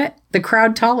know what? The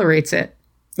crowd tolerates it.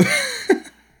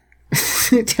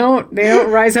 They don't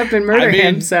rise up and murder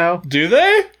him, so... Do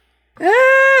they?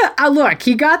 Look,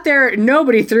 he got there,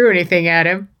 nobody threw anything at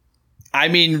him. I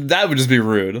mean, that would just be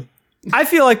rude. I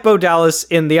feel like Bo Dallas,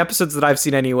 in the episodes that I've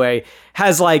seen anyway,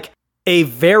 has, like, a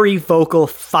very vocal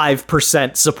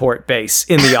 5% support base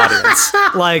in the audience.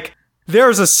 Like,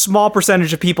 there's a small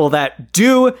percentage of people that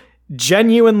do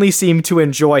genuinely seem to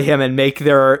enjoy him and make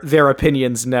their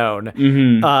opinions known.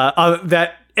 Mm-hmm.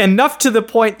 That enough to the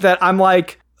point that I'm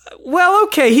like, well,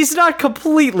 okay, he's not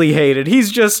completely hated.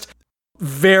 He's just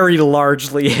very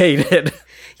largely hated.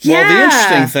 Yeah. Well, the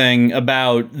interesting thing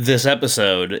about this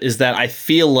episode is that I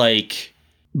feel like,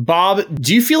 Bob,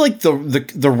 do you feel like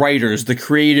the writers, the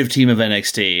creative team of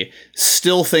NXT,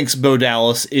 still thinks Bo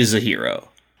Dallas is a hero?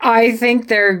 I think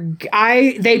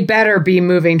they better be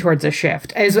moving towards a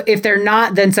shift. If they're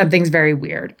not, then something's very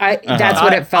weird. That's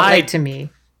what it felt like to me.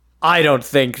 I don't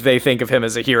think they think of him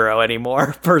as a hero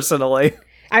anymore, personally.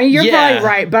 I mean, you're probably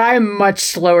right, but I'm much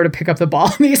slower to pick up the ball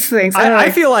on these things.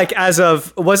 I feel like as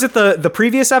of, was it the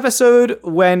previous episode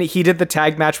when he did the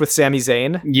tag match with Sami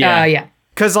Zayn? Yeah. Yeah.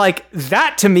 Because, like,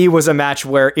 that to me was a match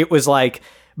where it was like,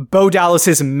 Bo Dallas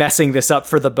is messing this up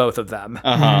for the both of them.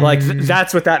 Like,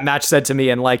 that's what that match said to me.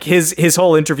 And, like, his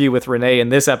whole interview with Renee in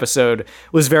this episode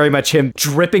was very much him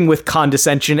dripping with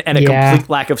condescension and a complete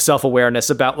lack of self-awareness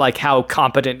about, like, how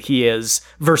competent he is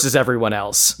versus everyone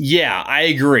else. Yeah, I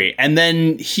agree. And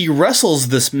then he wrestles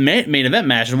this main event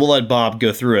match, and we'll let Bob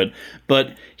go through it,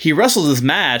 but he wrestles this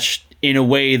match in a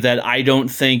way that I don't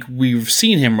think we've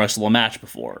seen him wrestle a match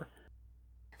before.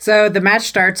 So the match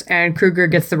starts, and Kruger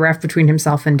gets the ref between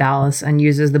himself and Dallas and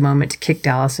uses the moment to kick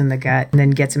Dallas in the gut and then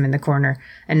gets him in the corner.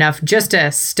 Enough just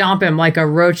to stomp him like a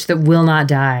roach that will not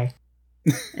die.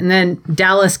 And then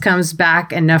Dallas comes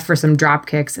back enough for some drop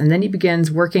kicks, and then he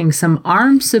begins working some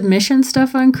arm submission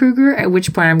stuff on Kruger, at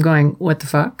which point I'm going, what the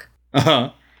fuck?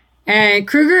 And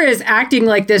Kruger is acting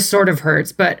like this sort of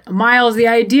hurts, but Miles, the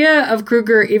idea of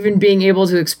Kruger even being able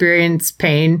to experience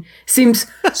pain seems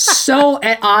so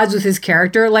at odds with his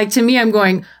character. Like, to me, I'm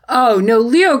going, oh, no,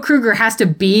 Leo Kruger has to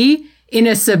be in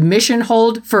a submission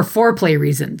hold for foreplay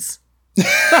reasons.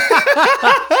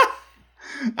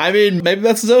 I mean, maybe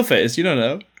that's his O-face. You don't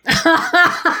know.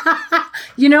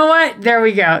 You know what? There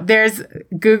we go. There's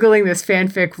Googling this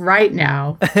fanfic right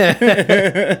now.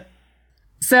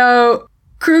 So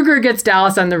Kruger gets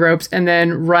Dallas on the ropes and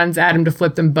then runs at him to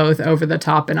flip them both over the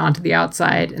top and onto the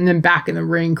outside. And then back in the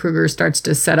ring, Kruger starts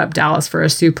to set up Dallas for a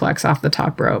suplex off the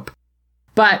top rope.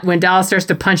 But when Dallas starts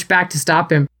to punch back to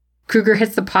stop him, Kruger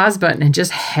hits the pause button and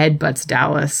just headbutts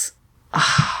Dallas.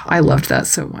 I loved that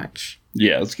so much.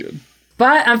 Yeah, that's good.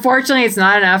 But unfortunately, it's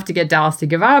not enough to get Dallas to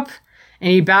give up.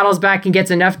 And he battles back and gets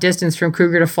enough distance from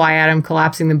Kruger to fly at him,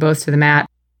 collapsing them both to the mat.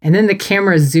 And then the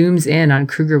camera zooms in on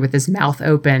Kruger with his mouth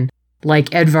open,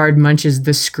 like Edvard Munch's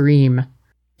The Scream.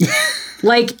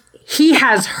 Like, he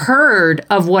has heard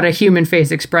of what a human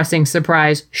face expressing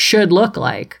surprise should look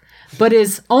like, but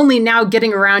is only now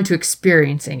getting around to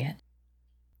experiencing it.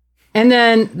 And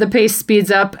then the pace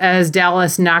speeds up as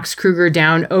Dallas knocks Kruger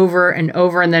down over and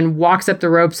over and then walks up the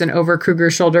ropes and over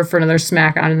Kruger's shoulder for another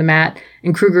smack onto the mat.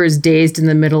 And Kruger is dazed in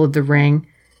the middle of the ring.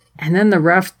 And then the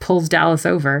ref pulls Dallas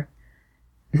over.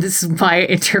 This is my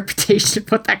interpretation of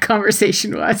what that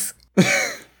conversation was.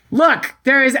 Look,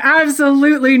 there is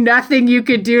absolutely nothing you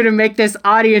could do to make this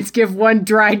audience give one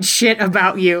dried shit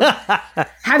about you.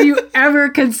 Have you ever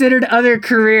considered other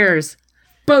careers?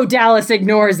 Bo Dallas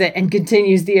ignores it and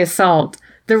continues the assault.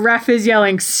 The ref is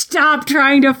yelling, "Stop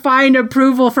trying to find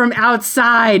approval from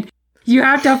outside. You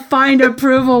have to find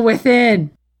approval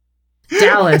within."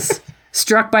 Dallas,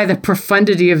 struck by the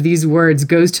profundity of these words,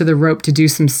 goes to the rope to do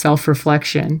some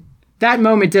self-reflection. That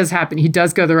moment does happen. He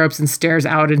does go to the ropes and stares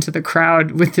out into the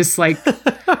crowd with this, like,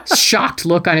 shocked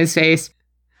look on his face.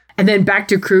 And then back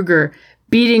to Kruger,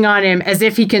 beating on him as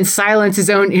if he can silence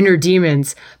his own inner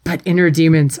demons. But inner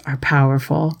demons are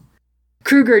powerful.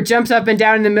 Kruger jumps up and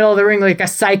down in the middle of the ring like a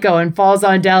psycho and falls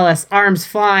on Dallas, arms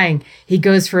flying. He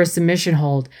goes for a submission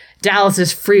hold.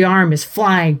 Dallas's free arm is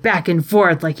flying back and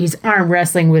forth like he's arm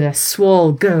wrestling with a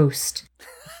swole ghost.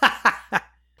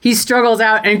 He struggles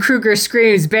out and Kruger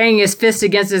screams, banging his fist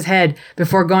against his head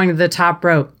before going to the top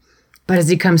rope. But as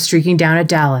he comes streaking down at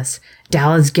Dallas,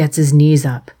 Dallas gets his knees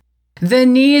up. The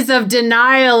knees of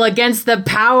denial against the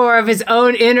power of his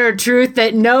own inner truth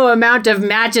that no amount of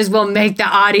matches will make the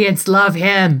audience love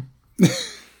him.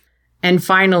 And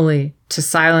finally, to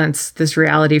silence this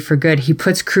reality for good, he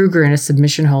puts Kruger in a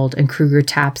submission hold and Kruger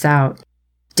taps out.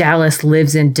 Dallas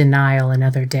lives in denial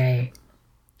another day.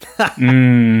 I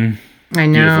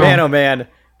know. Man, oh man.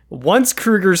 Once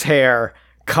Kruger's hair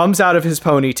comes out of his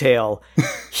ponytail,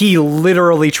 he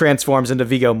literally transforms into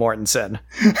Viggo Mortensen.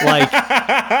 Like,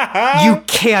 you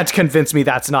can't convince me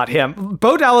that's not him.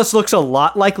 Bo Dallas looks a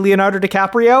lot like Leonardo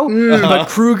DiCaprio, but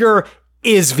Kruger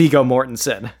is Viggo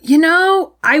Mortensen. You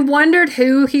know, I wondered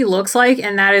who he looks like,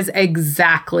 and that is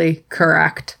exactly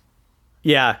correct.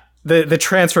 Yeah, the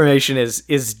transformation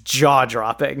is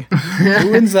jaw-dropping.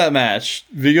 Who wins that match?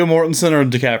 Viggo Mortensen or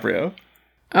DiCaprio?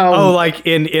 Oh, like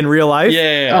in real life?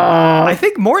 Yeah. I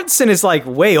think Mortensen is like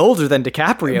way older than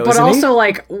DiCaprio, but isn't also he?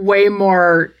 like way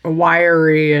more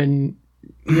wiry and,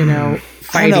 you know,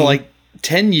 fighting. I don't know, like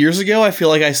 10 years ago, I feel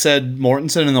like I said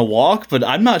Mortensen in The Walk, but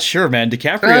I'm not sure, man.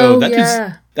 DiCaprio,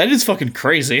 that is fucking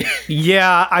crazy.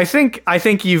 Yeah, I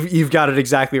think you've got it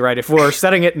exactly right. If we're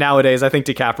setting it nowadays, I think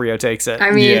DiCaprio takes it.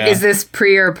 I mean, is this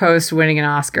pre or post winning an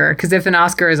Oscar? Because if an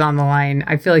Oscar is on the line,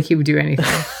 I feel like he would do anything.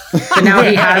 But now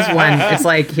he has one. It's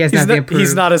like he has nothing approved.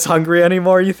 He's not as hungry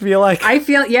anymore, you feel like? I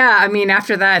feel, yeah. I mean,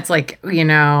 after that, it's like, you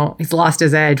know, he's lost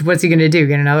his edge. What's he going to do?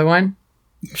 Get another one?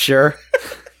 Sure.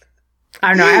 I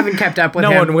don't know. I haven't kept up with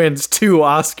him. No one wins 2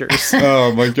 Oscars.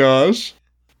 Oh my gosh.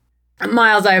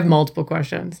 Miles, I have multiple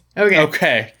questions.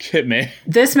 Okay, hit me.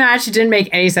 This match didn't make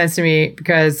any sense to me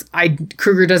because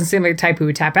Kruger doesn't seem like the type who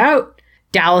would tap out.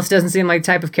 Dallas doesn't seem like the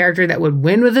type of character that would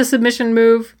win with a submission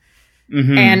move.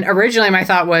 Mm-hmm. And originally my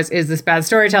thought was, is this bad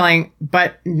storytelling?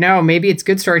 But no, maybe it's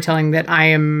good storytelling that I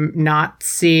am not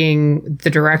seeing the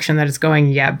direction that it's going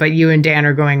yet. But you and Dan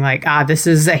are going like, this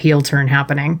is a heel turn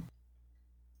happening.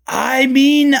 I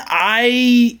mean,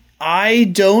 I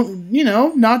don't,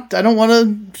 I don't want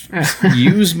to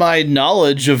use my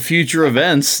knowledge of future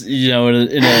events,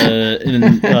 in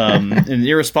an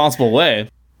irresponsible way.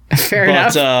 Fair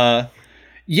enough.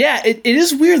 Yeah, it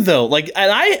is weird though. Like,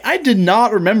 and I did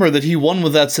not remember that he won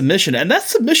with that submission, and that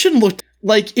submission looked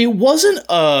like it wasn't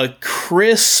a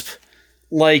crisp,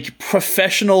 like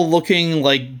professional looking,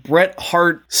 like Bret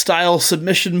Hart style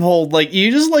submission hold. Like, you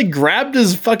just like grabbed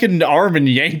his fucking arm and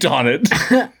yanked on it.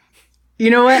 You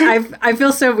know what? I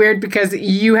feel so weird because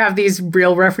you have these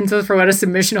real references for what a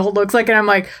submission hold looks like, and I'm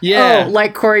like, yeah. Oh,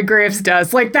 like Corey Graves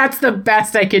does. Like, that's the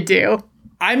best I could do.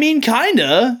 I mean,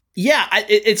 kinda. Yeah,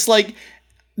 it's like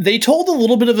they told a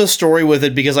little bit of a story with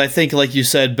it because I think, like you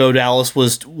said, Bo Dallas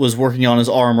was working on his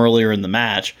arm earlier in the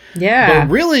match. Yeah.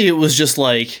 But really, it was just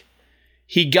like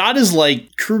he got his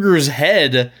like Kruger's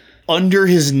head under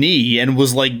his knee and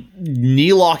was like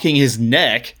knee locking his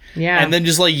neck. Yeah. And then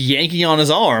just like yanking on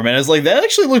his arm. And it's like, that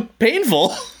actually looked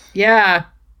painful. Yeah.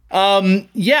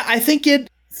 Yeah, I think it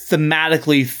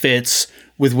thematically fits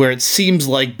with where it seems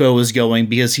like Bo is going,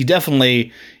 because he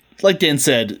definitely, like Dan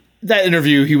said, that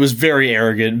interview, he was very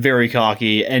arrogant, very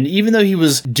cocky. And even though he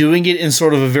was doing it in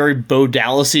sort of a very Bo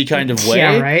Dallas-y kind of way,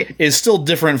 yeah, right? It's still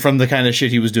different from the kind of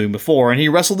shit he was doing before. And he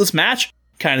wrestled this match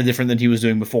kind of different than he was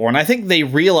doing before. And I think they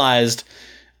realized,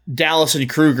 Dallas and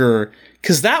Kruger,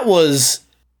 because that was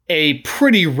a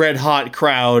pretty red-hot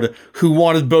crowd who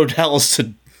wanted Bo Dallas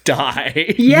to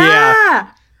die.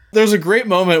 Yeah! There's a great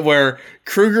moment where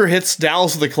Kruger hits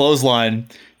Dallas with a clothesline,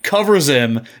 covers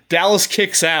him, Dallas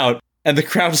kicks out, and the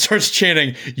crowd starts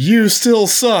chanting, "You still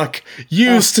suck!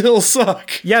 You still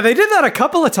suck!" Yeah, they did that a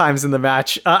couple of times in the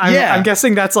match. I'm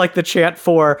guessing that's like the chant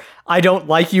for, "I don't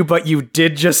like you, but you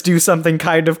did just do something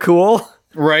kind of cool."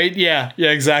 Right? Yeah,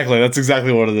 exactly. That's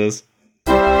exactly what it is.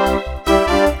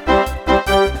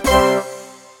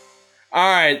 All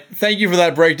right, thank you for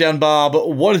that breakdown, Bob.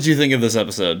 What did you think of this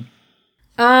episode?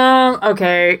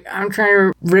 Okay, I'm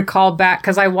trying to recall back,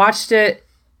 because I watched it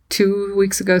 3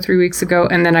 weeks ago,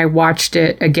 and then I watched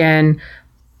it again,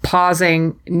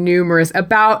 pausing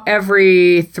about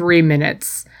every 3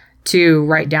 minutes to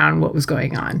write down what was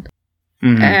going on.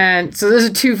 Mm-hmm. And so those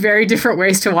are 2 very different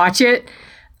ways to watch it.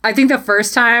 I think the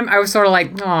first time I was sort of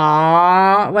like,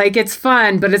 aw, like it's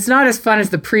fun, but it's not as fun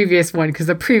as the previous one, because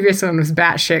the previous one was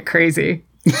batshit crazy.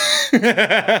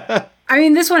 I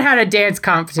mean, this one had a dance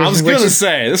competition. I was going to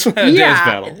say, this one had a dance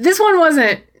battle. This one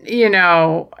wasn't,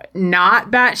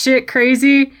 not batshit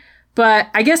crazy. But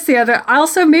I guess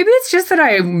also, maybe it's just that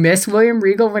I miss William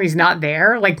Regal when he's not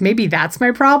there. Like, maybe that's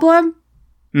my problem.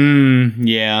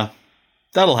 Yeah.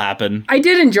 That'll happen. I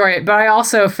did enjoy it, but I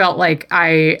also felt like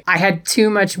I had too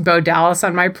much Bo Dallas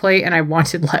on my plate and I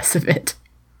wanted less of it.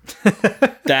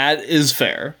 That is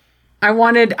fair. I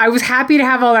was happy to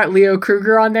have all that Leo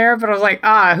Kruger on there, but I was like,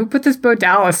 who put this Bo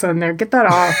Dallas on there? Get that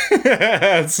off.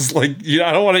 It's just like,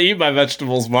 I don't want to eat my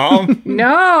vegetables, Mom.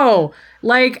 No.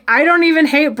 Like, I don't even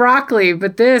hate broccoli,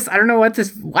 but I don't know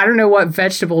what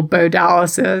vegetable Bo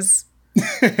Dallas is.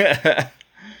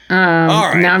 All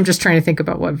right. Now I'm just trying to think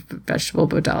about what vegetable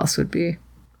Bo Dallas would be.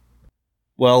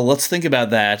 Well, let's think about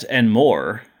that and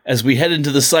more as we head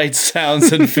into the sights,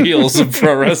 sounds, and feels of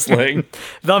pro wrestling.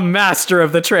 The master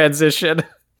of the transition.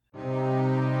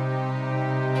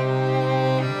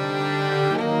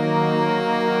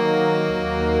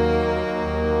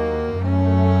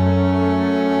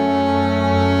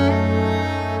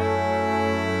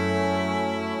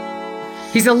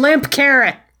 He's a limp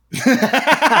carrot.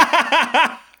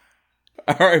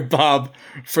 All right, Bob,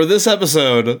 for this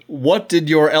episode, what did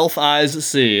your elf eyes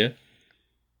see?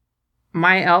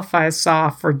 My elf eyes saw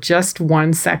for just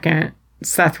 1 second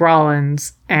Seth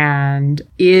Rollins, and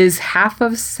is half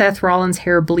of Seth Rollins'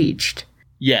 hair bleached?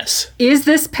 Yes. Is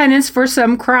this penance for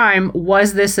some crime?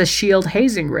 Was this a shield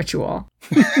hazing ritual?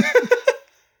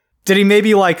 Did he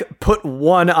maybe, put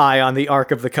one eye on the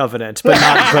Ark of the Covenant, but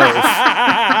not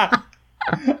both?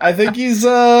 I think he's,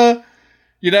 I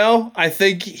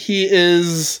think he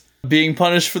is being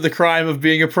punished for the crime of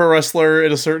being a pro wrestler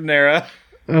in a certain era.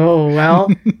 Oh, well.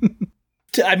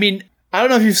 I mean, I don't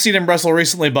know if you've seen him wrestle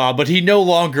recently, Bob, but he no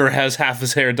longer has half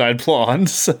his hair dyed blonde,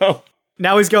 so...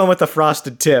 Now he's going with the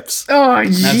frosted tips. Oh,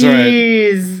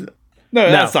 jeez. Right.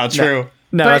 No, that's not true.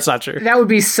 No, that's not true. That would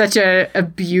be such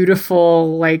a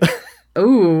beautiful,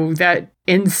 ooh, that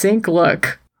in sync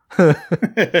look. All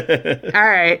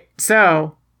right,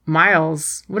 so,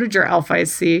 Miles, what did your elf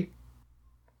eyes see?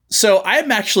 So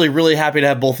I'm actually really happy to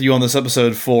have both of you on this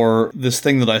episode for this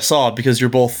thing that I saw, because you're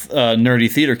both nerdy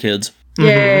theater kids.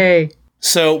 Yay!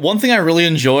 So one thing I really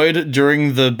enjoyed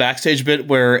during the backstage bit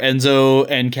where Enzo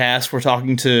and Cass were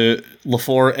talking to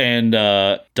LaForte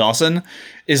and Dawson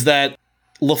is that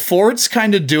LaForte's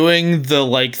kind of doing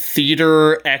the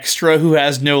theater extra who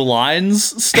has no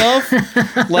lines stuff.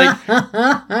 But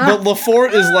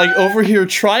LaForte is over here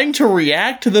trying to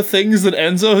react to the things that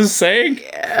Enzo is saying.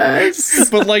 Yes.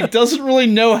 But doesn't really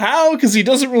know how because he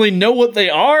doesn't really know what they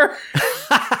are.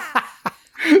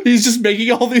 He's just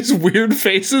making all these weird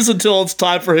faces until it's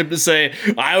time for him to say,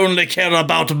 I only care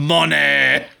about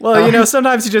money. Well,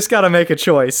 sometimes you just gotta make a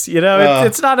choice.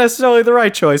 It's not necessarily the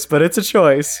right choice, but it's a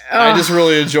choice. I just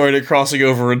really enjoyed it crossing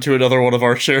over into another one of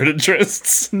our shared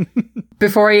interests.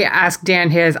 Before you ask Dan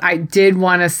his, I did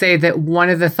want to say that one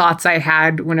of the thoughts I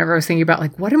had whenever I was thinking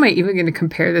about, what am I even going to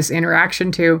compare this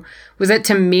interaction to, was that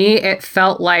to me, it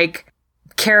felt like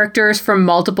characters from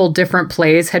multiple different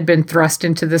plays had been thrust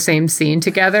into the same scene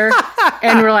together.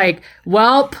 And we're like,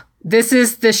 welp, this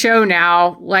is the show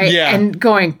now. And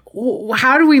going,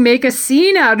 how do we make a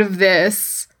scene out of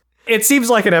this? It seems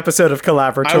like an episode of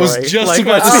Collaboratory. I was just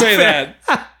about to say that.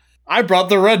 I brought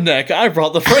the redneck. I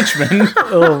brought the Frenchman.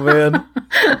 Oh, man.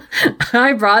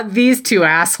 I brought these two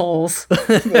assholes.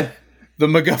 The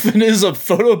MacGuffin is a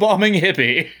photobombing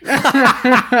hippie.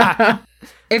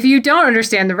 If you don't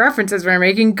understand the references we're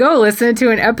making, go listen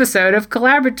to an episode of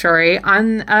Collaboratory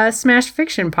on a Smash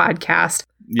Fiction podcast.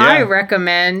 Yeah. I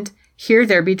recommend Here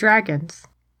There Be Dragons.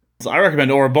 I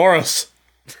recommend Ouroboros.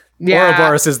 Yeah.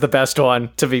 Ouroboros is the best one,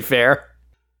 to be fair.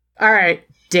 All right,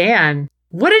 Dan,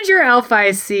 what did your elf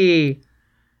eyes see?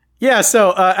 Yeah,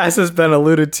 so as has been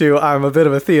alluded to, I'm a bit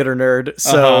of a theater nerd,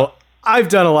 so I've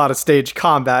done a lot of stage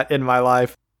combat in my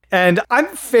life. And I'm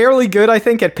fairly good, I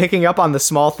think, at picking up on the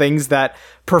small things that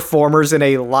performers in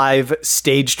a live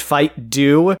staged fight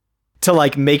do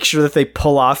to, make sure that they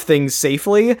pull off things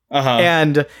safely.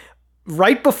 And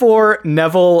right before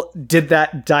Neville did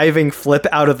that diving flip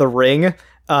out of the ring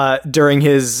during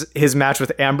his match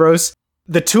with Ambrose,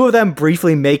 the two of them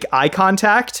briefly make eye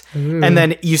contact. And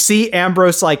then you see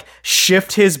Ambrose,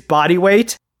 shift his body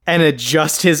weight and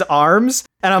adjust his arms.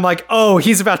 And I'm like, oh,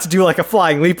 he's about to do a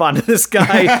flying leap onto this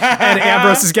guy. And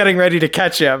Ambrose is getting ready to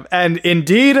catch him. And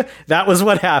indeed, that was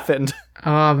what happened.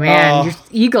 Oh, man. Your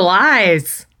eagle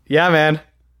eyes. Yeah, man.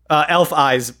 Elf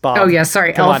eyes, Bob. Oh, yeah,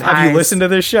 sorry. Come on, have you listened to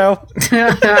this show?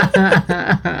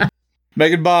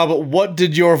 Megan Bob, what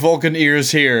did your Vulcan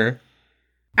ears hear?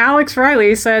 Alex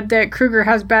Riley said that Kruger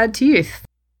has bad teeth.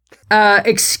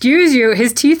 Excuse you,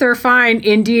 his teeth are fine.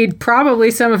 Indeed,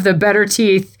 probably some of the better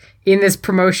teeth in this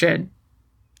promotion.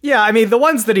 Yeah, I mean, the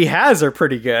ones that he has are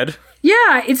pretty good.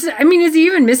 Yeah, is he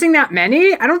even missing that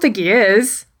many? I don't think he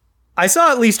is. I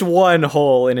saw at least one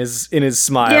hole in his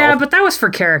smile. Yeah, but that was for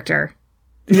character.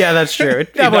 Yeah, that's true.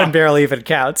 That one barely even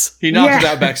counts. He knocked it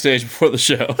out backstage before the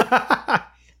show.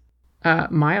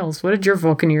 Miles, what did your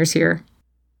Vulcaneers hear?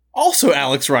 Also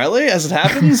Alex Riley, as it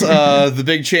happens. The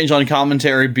big change on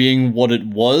commentary being what it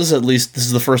was. At least this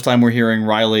is the first time we're hearing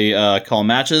Riley call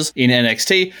matches in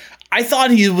NXT. I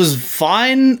thought he was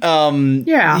fine.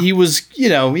 He was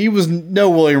no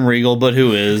William Regal, but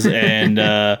who is? And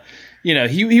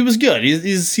he was good.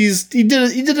 He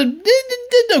did an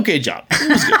okay job. It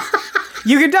was good.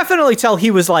 You can definitely tell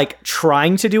he was like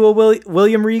trying to do a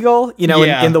William Regal,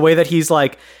 in the way that he's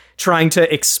like trying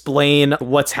to explain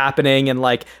what's happening and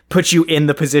like put you in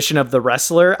the position of the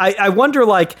wrestler. I wonder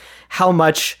like how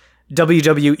much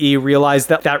WWE realized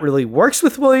that really works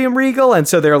with William Regal, and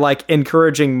so they're like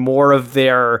encouraging more of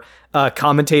their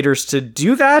commentators to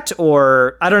do that,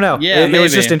 or I don't know. Yeah, it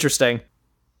was just interesting.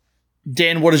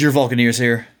 Dan, what is your Vulcaneers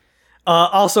here?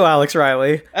 Also Alex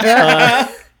Riley.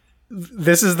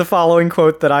 This is the following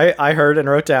quote that I heard and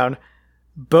wrote down.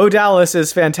 Bo Dallas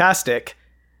is fantastic.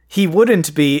 He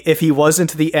wouldn't be if he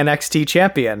wasn't the NXT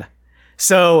champion.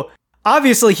 So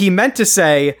obviously he meant to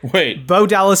say, wait, Bo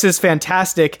Dallas is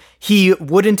fantastic. He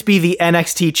wouldn't be the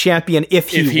NXT champion if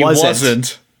he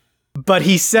wasn't. But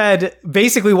he said,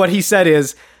 basically what he said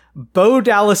is, Bo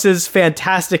Dallas's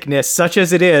fantasticness, such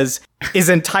as it is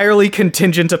entirely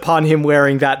contingent upon him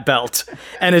wearing that belt.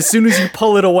 And as soon as you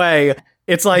pull it away,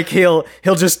 it's like he'll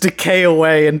just decay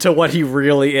away into what he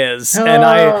really is. Oh. And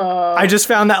I just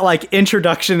found that like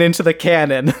introduction into the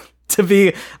canon to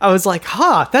be, I was like,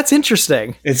 that's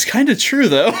interesting. It's kind of true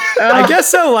though. I guess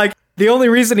so. Like the only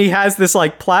reason he has this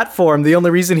like platform, the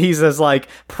only reason he's as like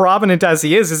prominent as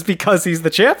he is because he's the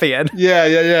champion.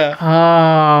 Yeah.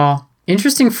 Oh,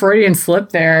 interesting Freudian slip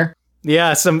there.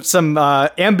 Yeah, some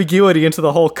ambiguity into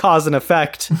the whole cause and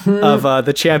effect of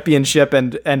the championship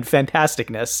and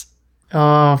fantasticness.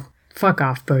 Oh, fuck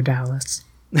off, Bo Dallas.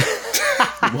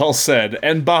 Well said.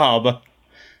 And Bob,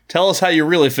 tell us how you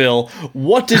really feel.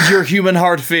 What did your human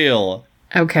heart feel?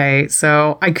 Okay,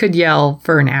 so I could yell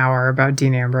for an hour about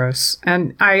Dean Ambrose,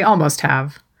 and I almost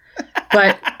have.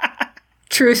 But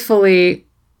truthfully,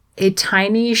 a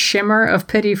tiny shimmer of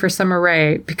pity for Summer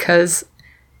Rae, because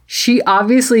she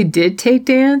obviously did take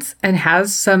dance and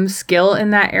has some skill in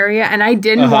that area, and I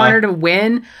didn't want her to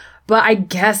win. But I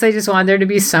guess I just want there to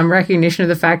be some recognition of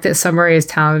the fact that Summer Rae is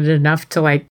talented enough to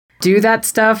like do that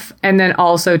stuff, and then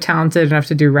also talented enough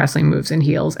to do wrestling moves and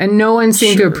heels. And no one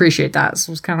seemed to appreciate that. So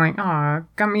it was kind of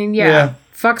like,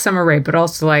 fuck Summer Rae, but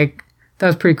also like, that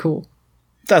was pretty cool.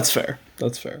 That's fair.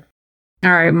 All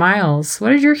right, Miles, what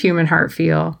did your human heart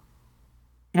feel?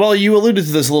 Well, you alluded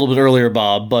to this a little bit earlier,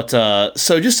 Bob, but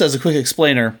so just as a quick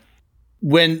explainer,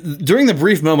 during the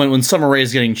brief moment when Summer Rae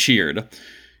is getting cheered,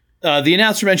 the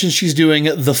announcer mentions she's doing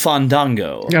the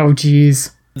Fandango. Oh,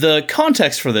 geez. The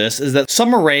context for this is that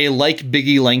Summer Rae, like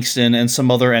Biggie Langston and some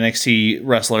other NXT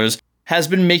wrestlers, has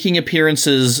been making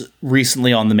appearances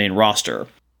recently on the main roster.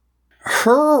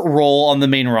 Her role on the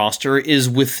main roster is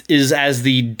as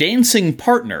the dancing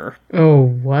partner. Oh,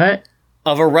 what?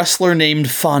 Of a wrestler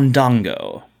named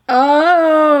Fandango.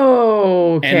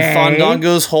 Oh, okay. And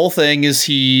Fandango's whole thing is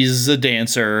he's a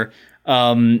dancer.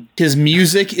 His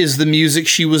music is the music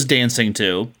she was dancing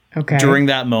to during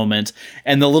that moment,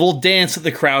 and the little dance that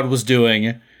the crowd was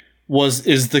doing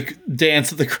is the dance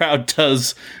that the crowd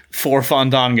does for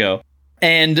Fandango.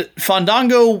 And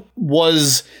Fandango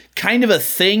was kind of a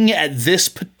thing at this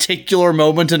particular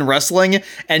moment in wrestling,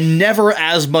 and never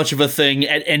as much of a thing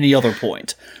at any other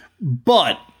point.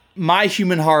 But my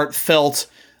human heart felt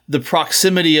the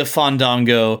proximity of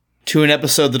Fandango to an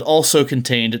episode that also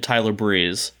contained Tyler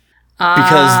Breeze.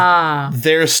 Because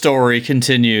their story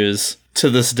continues to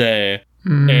this day.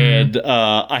 And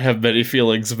I have many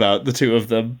feelings about the two of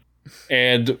them.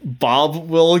 And Bob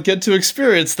will get to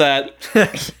experience that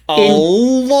a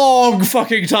long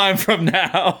fucking time from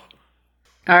now.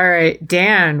 All right,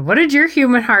 Dan, what did your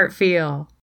human heart feel?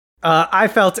 I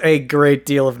felt a great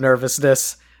deal of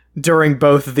nervousness during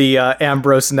both the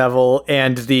Ambrose Neville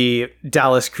and the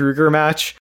Dallas Kruger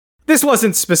match. This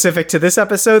wasn't specific to this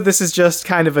episode. This is just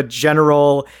kind of a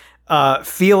general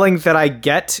feeling that I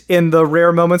get in the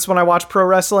rare moments when I watch pro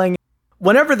wrestling.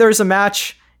 Whenever there's a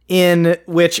match in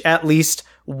which at least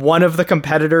one of the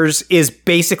competitors is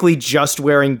basically just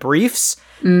wearing briefs,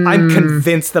 I'm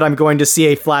convinced that I'm going to see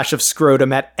a flash of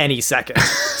scrotum at any second.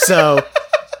 So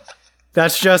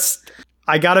that's just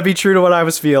I gotta be true to what I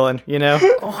was feeling, you know?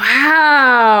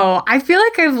 Wow. I feel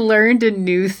like I've learned a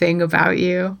new thing about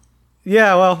you.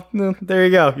 Yeah, well, there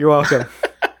you go. You're welcome.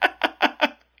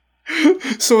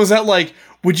 So is that like,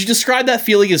 would you describe that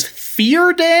feeling as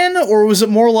fear, Dan? Or was it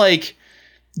more like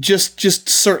just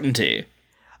certainty?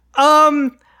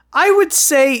 I would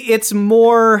say it's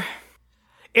somewhere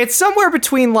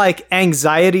between like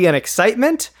anxiety and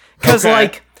excitement. Because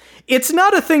like, it's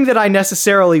not a thing that I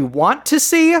necessarily want to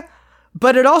see,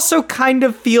 but it also kind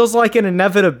of feels like an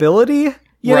inevitability,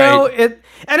 you know?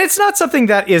 And it's not something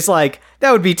that is like,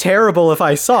 that would be terrible if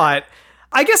I saw it.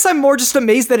 I guess I'm more just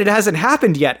amazed that it hasn't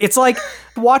happened yet. It's like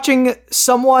watching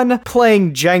someone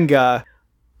playing Jenga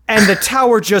and the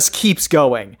tower just keeps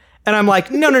going. And I'm like,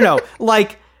 no.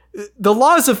 Like, the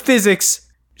laws of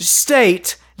physics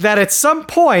state that at some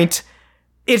point,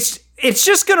 it's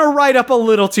just gonna ride up a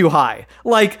little too high.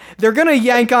 Like, they're gonna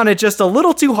yank on it just a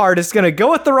little too hard, it's gonna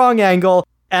go at the wrong angle,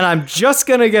 and I'm just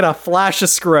gonna get a flash of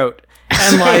scrote.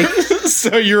 And like...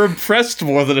 So you're impressed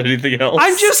more than anything else.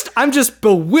 I'm just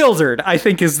bewildered, I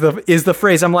think is the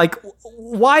phrase. I'm like,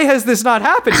 why has this not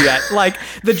happened yet? Like,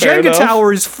 the Jenga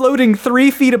tower is floating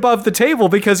 3 feet above the table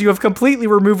because you have completely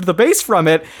removed the base from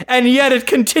it, and yet it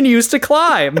continues to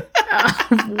climb.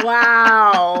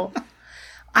 Wow.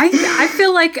 I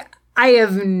feel like I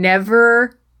have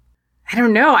never, I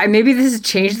don't know, maybe this has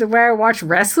changed the way I watch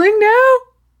wrestling now?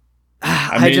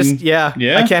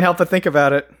 I can't help but think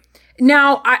about it.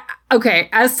 Now,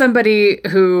 as somebody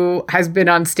who has been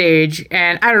on stage,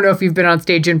 and I don't know if you've been on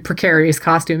stage in precarious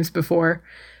costumes before,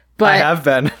 but... I have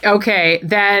been. Okay,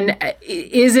 then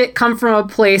is it come from a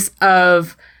place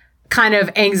of kind of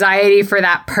anxiety for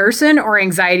that person or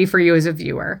anxiety for you as a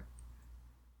viewer?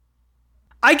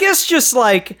 I guess just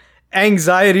like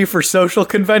anxiety for social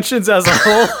conventions as a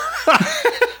whole.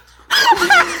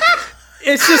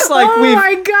 It's just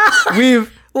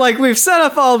like we've set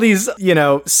up all these, you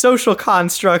know, social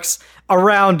constructs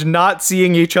around not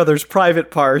seeing each other's private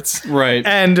parts. Right.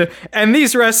 And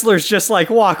these wrestlers just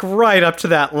like walk right up to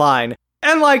that line.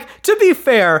 And like, to be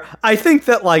fair, I think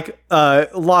that like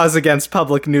laws against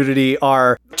public nudity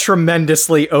are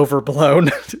tremendously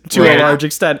overblown to a large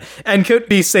extent and could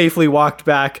be safely walked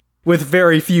back with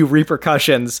very few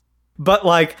repercussions. But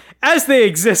like, as they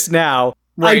exist now,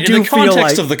 right, I do in the feel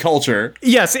context like, of the culture.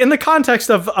 Yes, in the context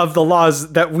of the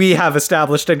laws that we have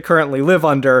established and currently live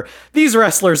under, these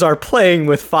wrestlers are playing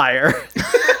with fire.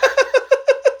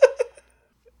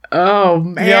 Oh,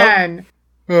 man. Yep.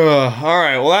 All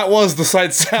right, well, that was the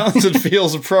sights, sounds, and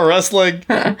feels of pro wrestling.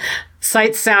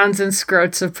 Sights, sounds, and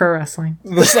scrotes of pro wrestling.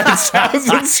 The sights, sounds,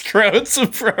 and scrotes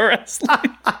of pro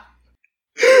wrestling.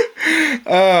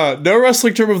 No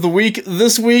wrestling term of the week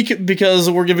this week because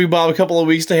we're giving Bob a couple of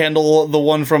weeks to handle the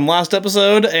one from last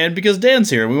episode, and because Dan's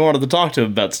here, we wanted to talk to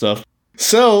him about stuff.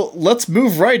 So let's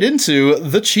move right into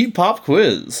the Cheap Pop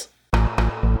quiz.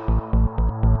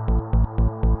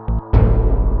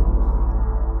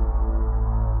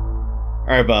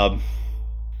 All right, Bob.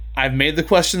 I've made the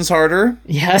questions harder.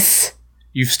 Yes.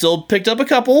 You've still picked up a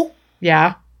couple.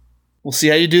 Yeah. We'll see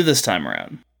how you do this time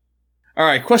around. All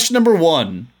right, question number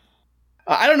 1.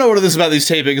 I don't know what it is about these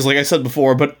tapings, like I said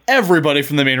before, but everybody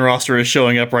from the main roster is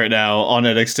showing up right now on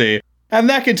NXT, and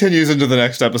that continues into the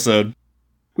next episode.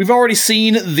 We've already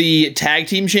seen the Tag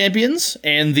Team Champions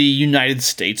and the United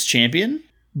States Champion.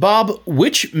 Bob,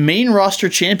 which main roster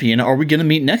champion are we going to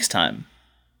meet next time?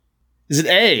 Is it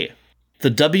A,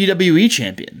 the WWE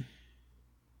Champion?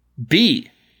 B,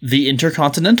 the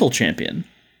Intercontinental Champion?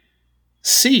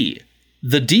 C,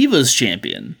 the Divas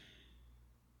Champion?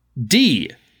 D,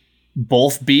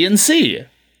 both B and C?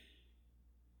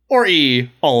 Or E,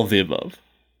 all of the above?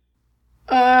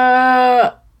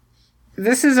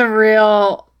 This is a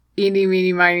real eeny,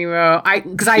 meeny, miny, mo.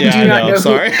 Because I do not know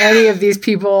who any of these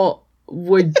people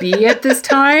would be at this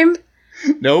time.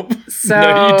 Nope. So,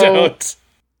 no, you don't.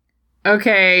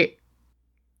 Okay.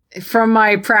 From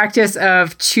my practice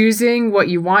of choosing what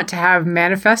you want to have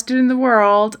manifested in the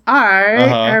world, I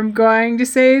am going to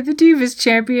say the Divas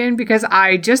Champion because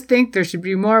I just think there should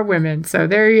be more women. So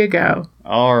there you go.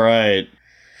 All right.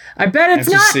 I bet it's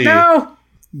not, though.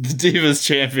 The Divas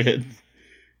Champion.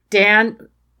 Dan,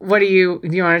 what do you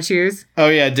want to choose? Oh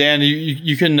yeah, Dan,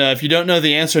 you can if you don't know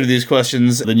the answer to these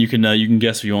questions, then you can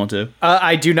guess if you want to.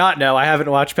 I do not know. I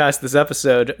haven't watched past this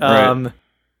episode. Right.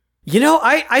 You know,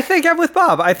 I think I'm with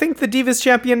Bob. I think the Divas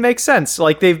Champion makes sense.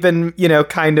 Like, they've been, you know,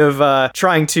 kind of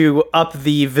trying to up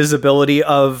the visibility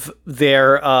of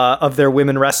their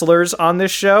women wrestlers on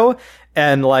this show.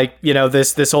 And, like, you know,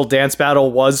 this whole dance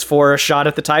battle was for a shot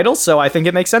at the title, so I think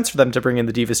it makes sense for them to bring in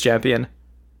the Divas Champion.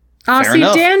 See,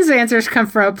 Dan's answers come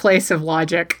from a place of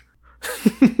logic.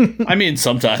 I mean,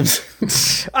 sometimes.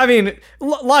 I mean,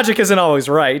 logic isn't always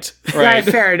right. Right,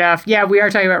 fair enough. Yeah, we are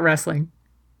talking about wrestling.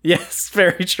 Yes,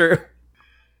 very true.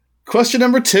 Question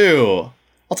number 2.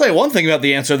 I'll tell you one thing about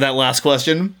the answer to that last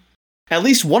question. At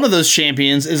least one of those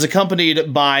champions is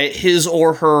accompanied by his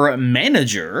or her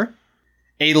manager,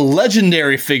 a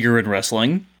legendary figure in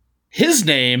wrestling. His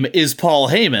name is Paul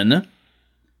Heyman,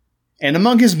 and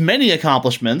among his many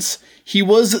accomplishments, he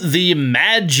was the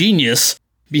mad genius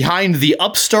behind the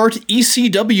upstart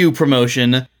ECW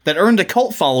promotion that earned a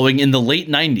cult following in the late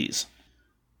 90s.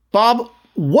 Bob,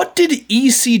 what did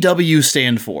ECW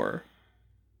stand for?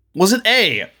 Was it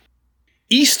A,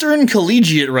 Eastern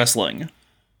Collegiate Wrestling,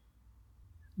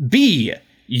 B,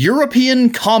 European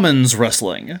Commons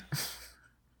Wrestling,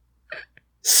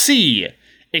 C,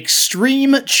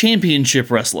 Extreme Championship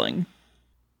Wrestling,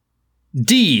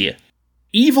 D,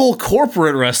 Evil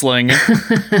Corporate Wrestling,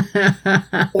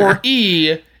 or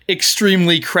E,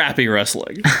 Extremely Crappy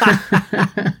Wrestling?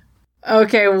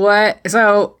 Okay, what?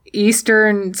 So,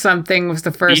 Eastern something was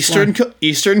the first one.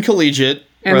 Eastern Collegiate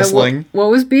And Wrestling.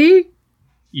 What was B?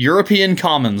 European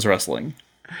Commons Wrestling.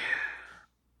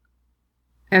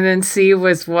 And then C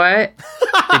was what?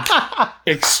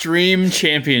 Extreme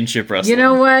Championship Wrestling. You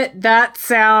know what? That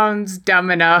sounds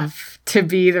dumb enough to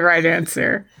be the right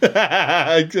answer.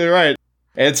 Right.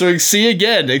 Answering C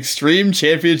again. Extreme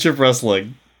Championship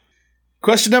Wrestling.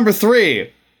 Question number 3.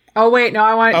 Oh, wait. No,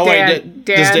 I want Dan. Wait,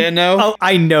 does Dan know? Oh,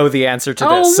 I know the answer to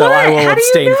Oh, this, so what? I will How do you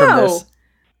abstain from know? this.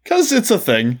 Because it's a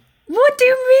thing. What do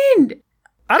you mean?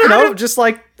 I don't know, just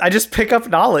like, I just pick up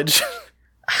knowledge.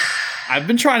 I've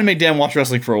been trying to make Dan watch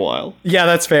wrestling for a while. Yeah,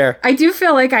 that's fair. I do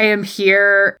feel like I am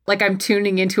here, like I'm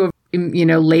tuning into a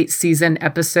late season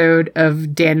episode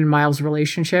of Dan and Miles'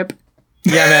 relationship.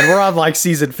 Yeah, man, we're on like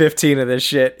season 15 of this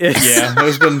shit. Yeah,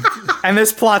 there's been... And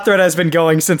this plot thread has been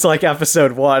going since like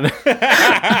episode 1. All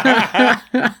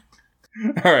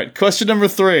right, question number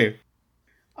 3.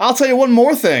 I'll tell you one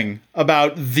more thing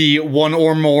about the one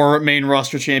or more main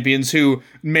roster champions who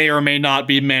may or may not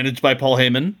be managed by Paul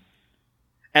Heyman.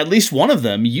 At least one of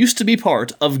them used to be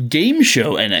part of Game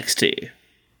Show NXT.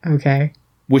 Okay.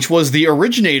 Which was the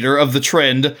originator of the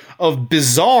trend of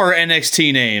bizarre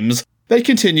NXT names that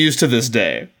continues to this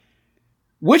day.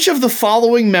 Which of the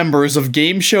following members of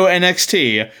Game Show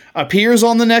NXT appears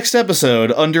on the next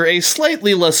episode under a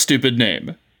slightly less stupid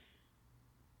name?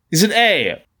 Is it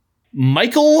A,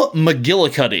 Michael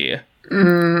McGillicuddy?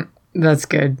 That's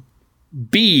good.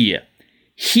 B,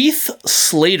 Heath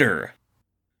Slater?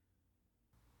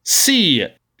 C,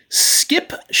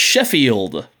 Skip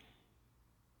Sheffield?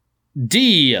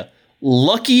 D,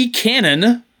 Lucky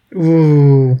Cannon?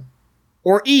 Ooh.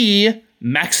 Or E,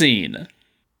 Maxine?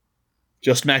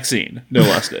 Just Maxine, no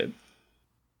last name.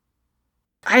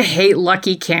 I hate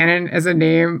Lucky Cannon as a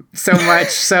name so much,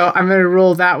 so I'm going to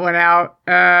rule that one out.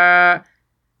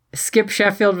 Skip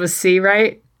Sheffield was C,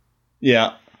 right?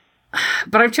 Yeah.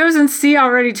 But I've chosen C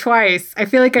already twice. I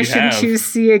feel like I shouldn't choose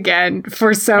C again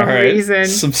for some reason.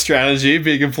 Some strategy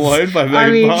being employed by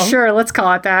Megan Bomb. Sure, let's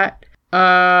call it that.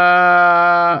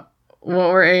 What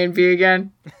were A and B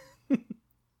again?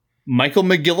 Michael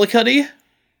McGillicuddy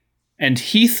and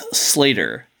Heath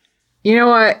Slater. You know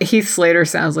what? Heath Slater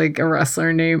sounds like a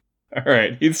wrestler name. All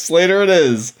right, Heath Slater it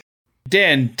is.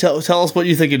 Dan, tell us what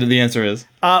you think the answer is.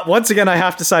 Once again, I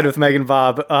have to side with Megan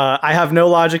Bob. I have no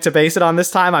logic to base it on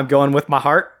this time. I'm going with my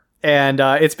heart. And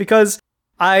it's because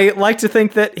I like to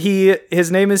think that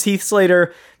his name is Heath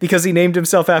Slater because he named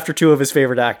himself after 2 of his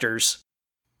favorite actors.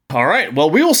 All right, well,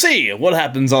 we will see what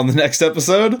happens on the next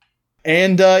episode.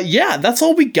 And yeah, that's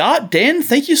all we got. Dan,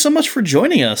 thank you so much for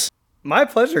joining us. My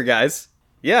pleasure, guys.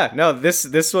 Yeah, no,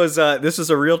 this was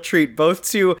a real treat, both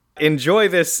to enjoy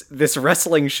this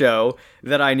wrestling show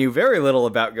that I knew very little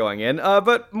about going in,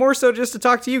 but more so just to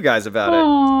talk to you guys about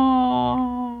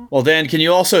it. Well, Dan, can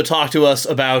you also talk to us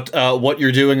about what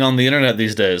you're doing on the internet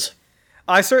these days?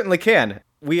 I certainly can.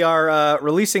 We are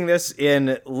releasing this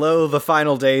in the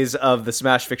final days of the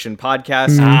Smash Fiction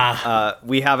podcast.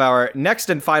 We have our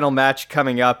next and final match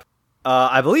coming up.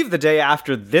 I believe the day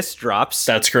after this drops.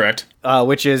 That's correct.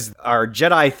 Which is our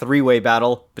Jedi 3-way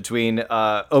battle between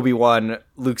Obi-Wan,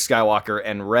 Luke Skywalker,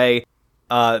 and Rey.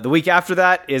 The week after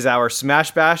that is our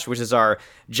Smash Bash, which is our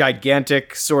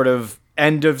gigantic sort of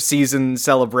end-of-season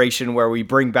celebration where we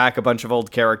bring back a bunch of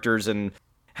old characters and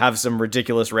have some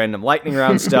ridiculous random lightning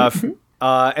round stuff.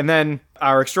 And then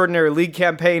our Extraordinary League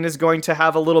campaign is going to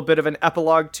have a little bit of an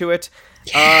epilogue to it.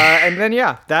 And then,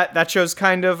 yeah, that show's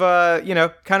kind of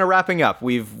wrapping up.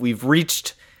 We've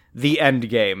reached the end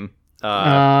game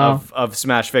of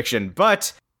Smash Fiction.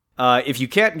 But if you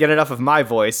can't get enough of my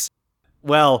voice,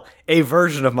 Well, a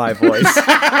version of my voice.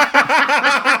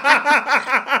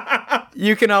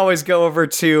 You can always go over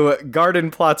to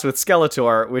Garden Plots with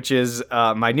Skeletor, which is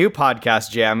my new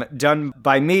podcast jam, done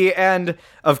by me and,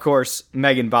 of course,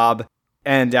 Megan Bob,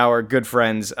 and our good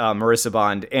friends Marissa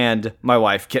Bond and my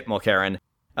wife, Kit Mulkerin.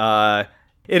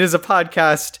 It is a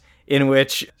podcast in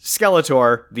which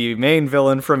Skeletor, the main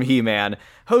villain from He-Man,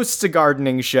 hosts a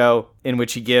gardening show in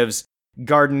which he gives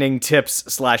gardening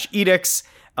tips/edicts,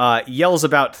 yells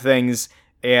about things,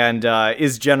 and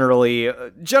is generally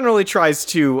tries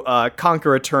to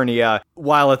conquer Eternia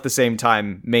while at the same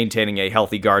time maintaining a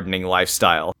healthy gardening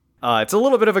lifestyle. It's a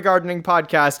little bit of a gardening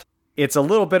podcast. It's a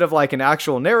little bit of like an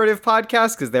actual narrative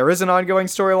podcast because there is an ongoing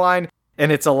storyline,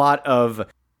 and it's a lot of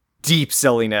deep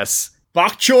silliness.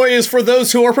 Bok choy is for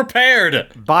those who are prepared.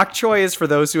 Bok choy is for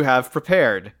those who have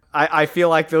prepared. I feel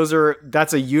like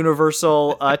that's a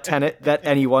universal tenet that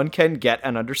anyone can get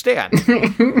and understand.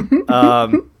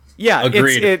 Yeah,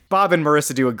 agreed. Bob and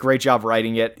Marissa do a great job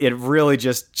writing it. It really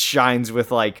just shines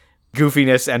with like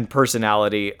goofiness and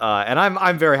personality, and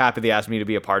I'm very happy they asked me to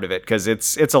be a part of it because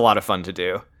it's a lot of fun to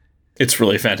do. It's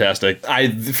really fantastic.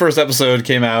 The first episode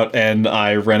came out and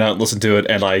I ran out and listened to it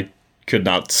and I could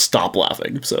not stop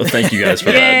laughing. So thank you guys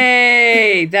for that.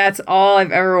 Yay! That's all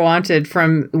I've ever wanted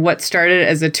from what started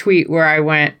as a tweet where I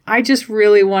went, I just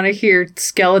really want to hear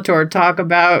Skeletor talk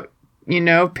about,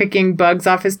 picking bugs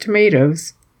off his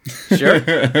tomatoes. Sure.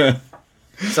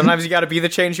 Sometimes you got to be the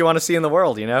change you want to see in the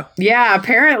world, Yeah,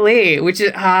 apparently, which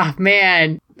is,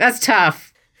 man, that's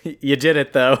tough. You did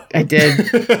it, though. I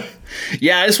did.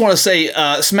 Yeah, I just want to say,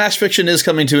 Smash Fiction is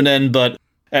coming to an end, but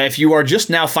if you are just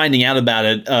now finding out about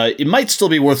it, it might still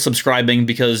be worth subscribing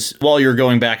because while you're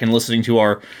going back and listening to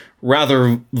our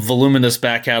rather voluminous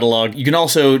back catalog, you can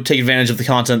also take advantage of the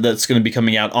content that's going to be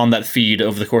coming out on that feed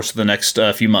over the course of the next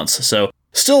few months. So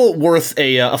still worth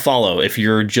a follow if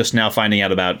you're just now finding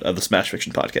out about the Smash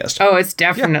Fiction podcast. Oh, it's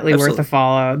definitely worth a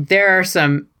follow. There are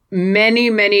some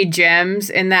many gems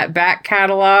in that back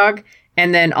catalog.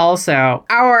 And then also,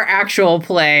 our actual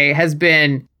play has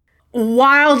been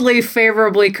wildly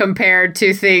favorably compared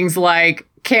to things like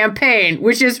Campaign,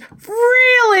 which is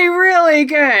really, really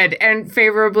good, and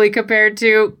favorably compared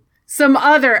to some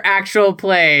other actual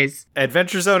plays.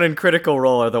 Adventure Zone and Critical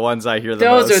Role are the ones I hear the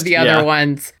most. Those are the other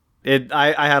ones.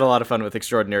 I had a lot of fun with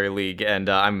Extraordinary League, and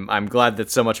I'm glad that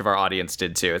so much of our audience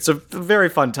did too. It's a very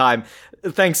fun time,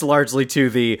 thanks largely to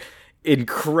the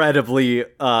incredibly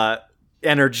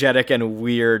energetic and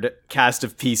weird cast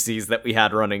of PCs that we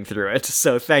had running through it.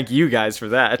 So thank you guys for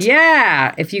that.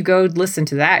 Yeah, if you go listen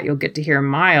to that, you'll get to hear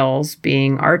Miles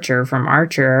being Archer from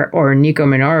Archer, or Nico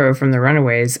Minoru from The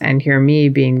Runaways, and hear me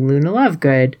being Luna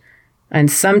Lovegood,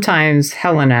 and sometimes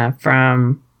Helena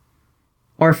from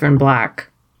Orphan Black.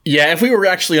 Yeah, if we were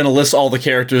actually going to list all the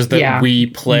characters that we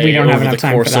play over the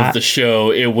course of the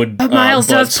show, it would... But Miles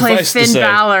does play Finn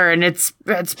Balor, and it's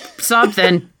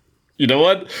something. You know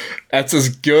what? That's as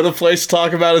good a place to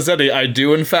talk about as any. I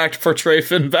do, in fact, portray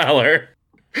Finn Balor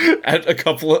at a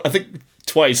couple of, I think,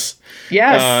 twice.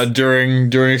 Yes.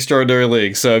 During Extraordinary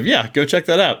League. So, yeah, go check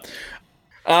that out.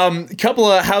 Couple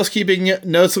of housekeeping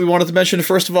notes that we wanted to mention.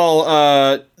 First of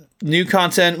all, new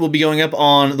content will be going up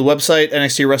on the website,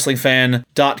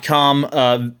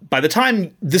 nxtwrestlingfan.com. By the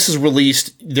time this is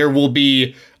released, there will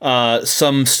be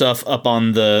some stuff up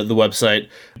on the website.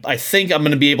 I think I'm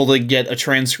going to be able to get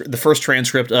the first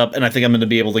transcript up, and I think I'm going to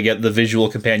be able to get the visual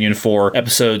companion for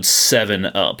episode 7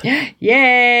 up.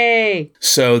 Yay!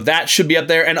 So that should be up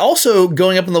there, and also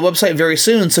going up on the website very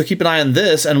soon, so keep an eye on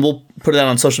this, and we'll put it out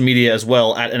on social media as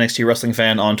well, at NXT Wrestling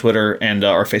Fan on Twitter, and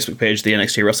our Facebook page, the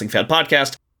NXT Wrestling Fan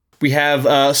Podcast. We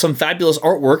have some fabulous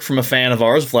artwork from a fan of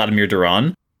ours, Vladimir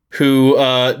Duran, who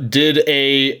did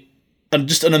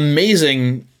just an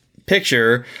amazing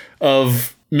picture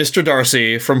of Mr.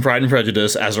 Darcy from Pride and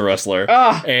Prejudice as a wrestler.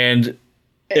 Oh, and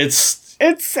it's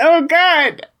so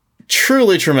good.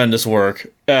 Truly tremendous work.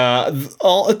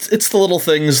 It's the little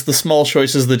things, the small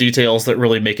choices, the details that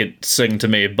really make it sing to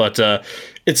me. But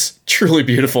it's truly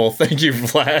beautiful. Thank you,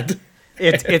 Vlad.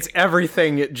 It's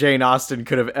everything Jane Austen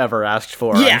could have ever asked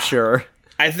for, I'm sure.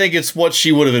 I think it's what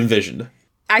she would have envisioned.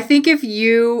 I think if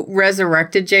you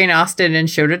resurrected Jane Austen and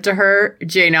showed it to her,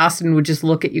 Jane Austen would just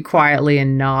look at you quietly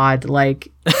and nod like,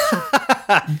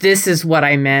 this is what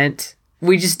I meant.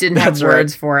 We just didn't have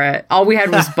words for it. All we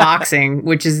had was boxing,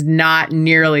 which is not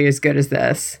nearly as good as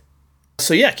this.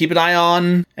 So yeah, keep an eye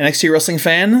on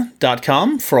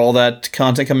nxtwrestlingfan.com for all that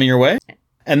content coming your way.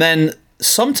 And then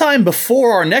sometime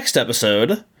before our next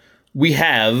episode, we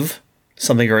have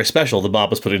something very special that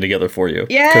Bob is putting together for you.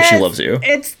 Yes! Because she loves you.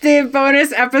 It's the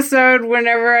bonus episode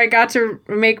whenever I got to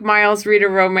make Miles read a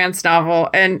romance novel.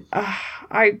 And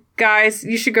guys,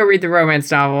 you should go read the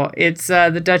romance novel. It's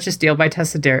The Duchess Deal by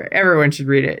Tessa Dare. Everyone should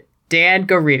read it. Dan,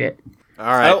 go read it.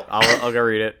 All right, I'll go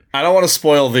read it. I don't want to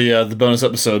spoil the bonus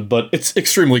episode, but it's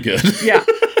extremely good. Yeah.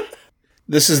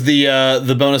 This is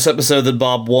the bonus episode that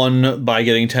Bob won by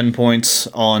getting 10 points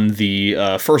on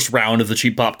the first round of the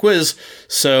Cheap Pop quiz.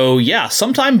 So yeah,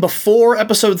 sometime before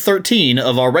episode 13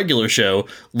 of our regular show,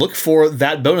 look for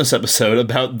that bonus episode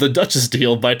about The Duchess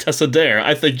Deal by Tessa Dare.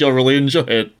 I think you'll really enjoy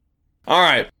it. All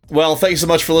right. Well, thanks so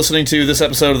much for listening to this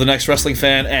episode of The Next Wrestling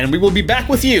Fan, and we will be back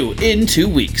with you in 2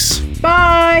 weeks.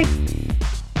 Bye!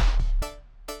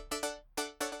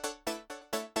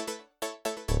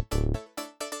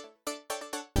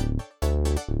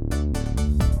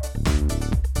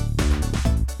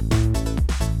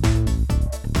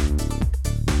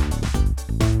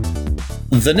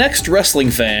 The Next Wrestling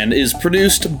Fan is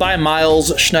produced by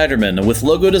Miles Schneiderman, with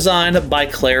logo design by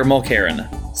Claire Mulkerin.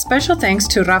 Special thanks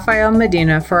to Rafael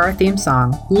Medina for our theme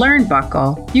song, Learn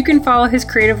Buckle. You can follow his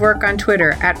creative work on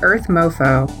Twitter at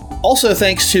EarthMofo. Also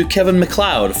thanks to Kevin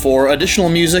MacLeod for additional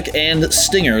music and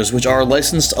stingers, which are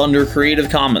licensed under Creative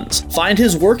Commons. Find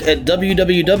his work at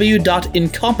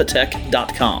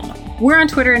www.incompetech.com. We're on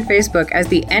Twitter and Facebook as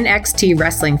the NXT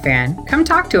Wrestling Fan. Come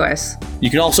talk to us.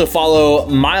 You can also follow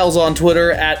Miles on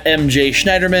Twitter at MJ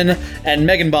Schneiderman and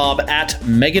Megan Bob at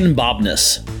Megan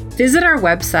Bobness. Visit our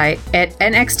website at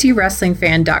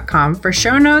nxtwrestlingfan.com for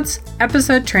show notes,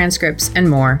 episode transcripts, and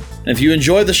more. And if you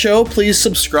enjoy the show, please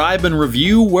subscribe and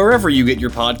review wherever you get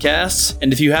your podcasts.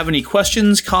 And if you have any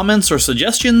questions, comments, or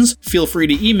suggestions, feel free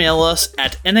to email us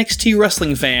at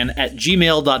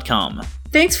nxtwrestlingfan@gmail.com.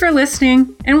 Thanks for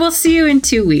listening, and we'll see you in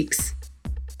 2 weeks.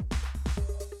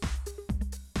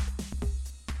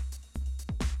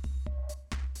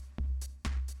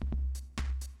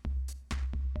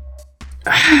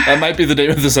 That might be the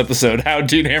name of this episode, How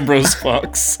Dean Ambrose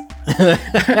Fucks.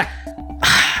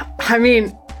 I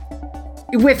mean,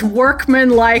 with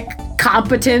workman-like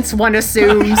competence, one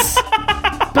assumes,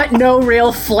 but no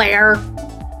real flair.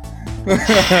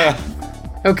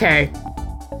 Okay.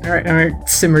 All right, I'm going to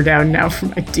simmer down now for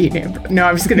my Dean Ambrose. No,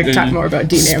 I'm just going to talk more about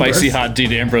Dean Ambrose. Spicy hot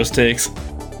Dean Ambrose takes.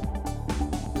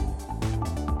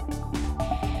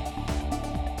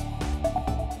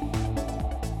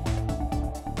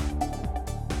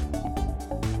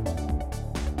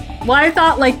 Well, I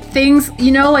thought, like, things,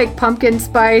 you know, like pumpkin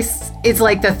spice is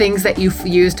like the things that you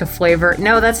use to flavor.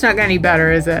 No, that's not any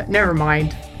better, is it? Never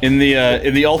mind. In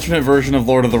the alternate version of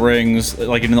Lord of the Rings,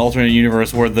 like in an alternate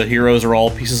universe where the heroes are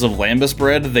all pieces of lambus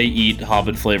bread, they eat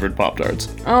Hobbit-flavored Pop-Tarts.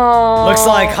 Oh. Looks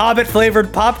like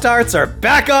Hobbit-flavored Pop-Tarts are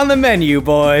back on the menu,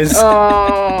 boys.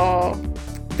 Oh.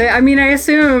 I mean, I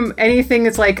assume anything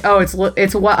that's like, oh, it's what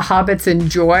hobbits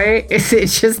enjoy. It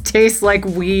just tastes like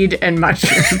weed and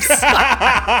mushrooms.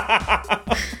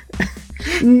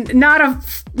 Not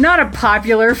a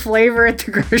popular flavor at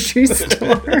the grocery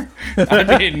store.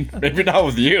 I mean, maybe not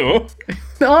with you.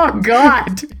 Oh,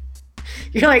 God.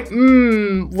 You're like,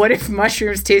 what if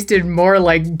mushrooms tasted more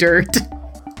like dirt?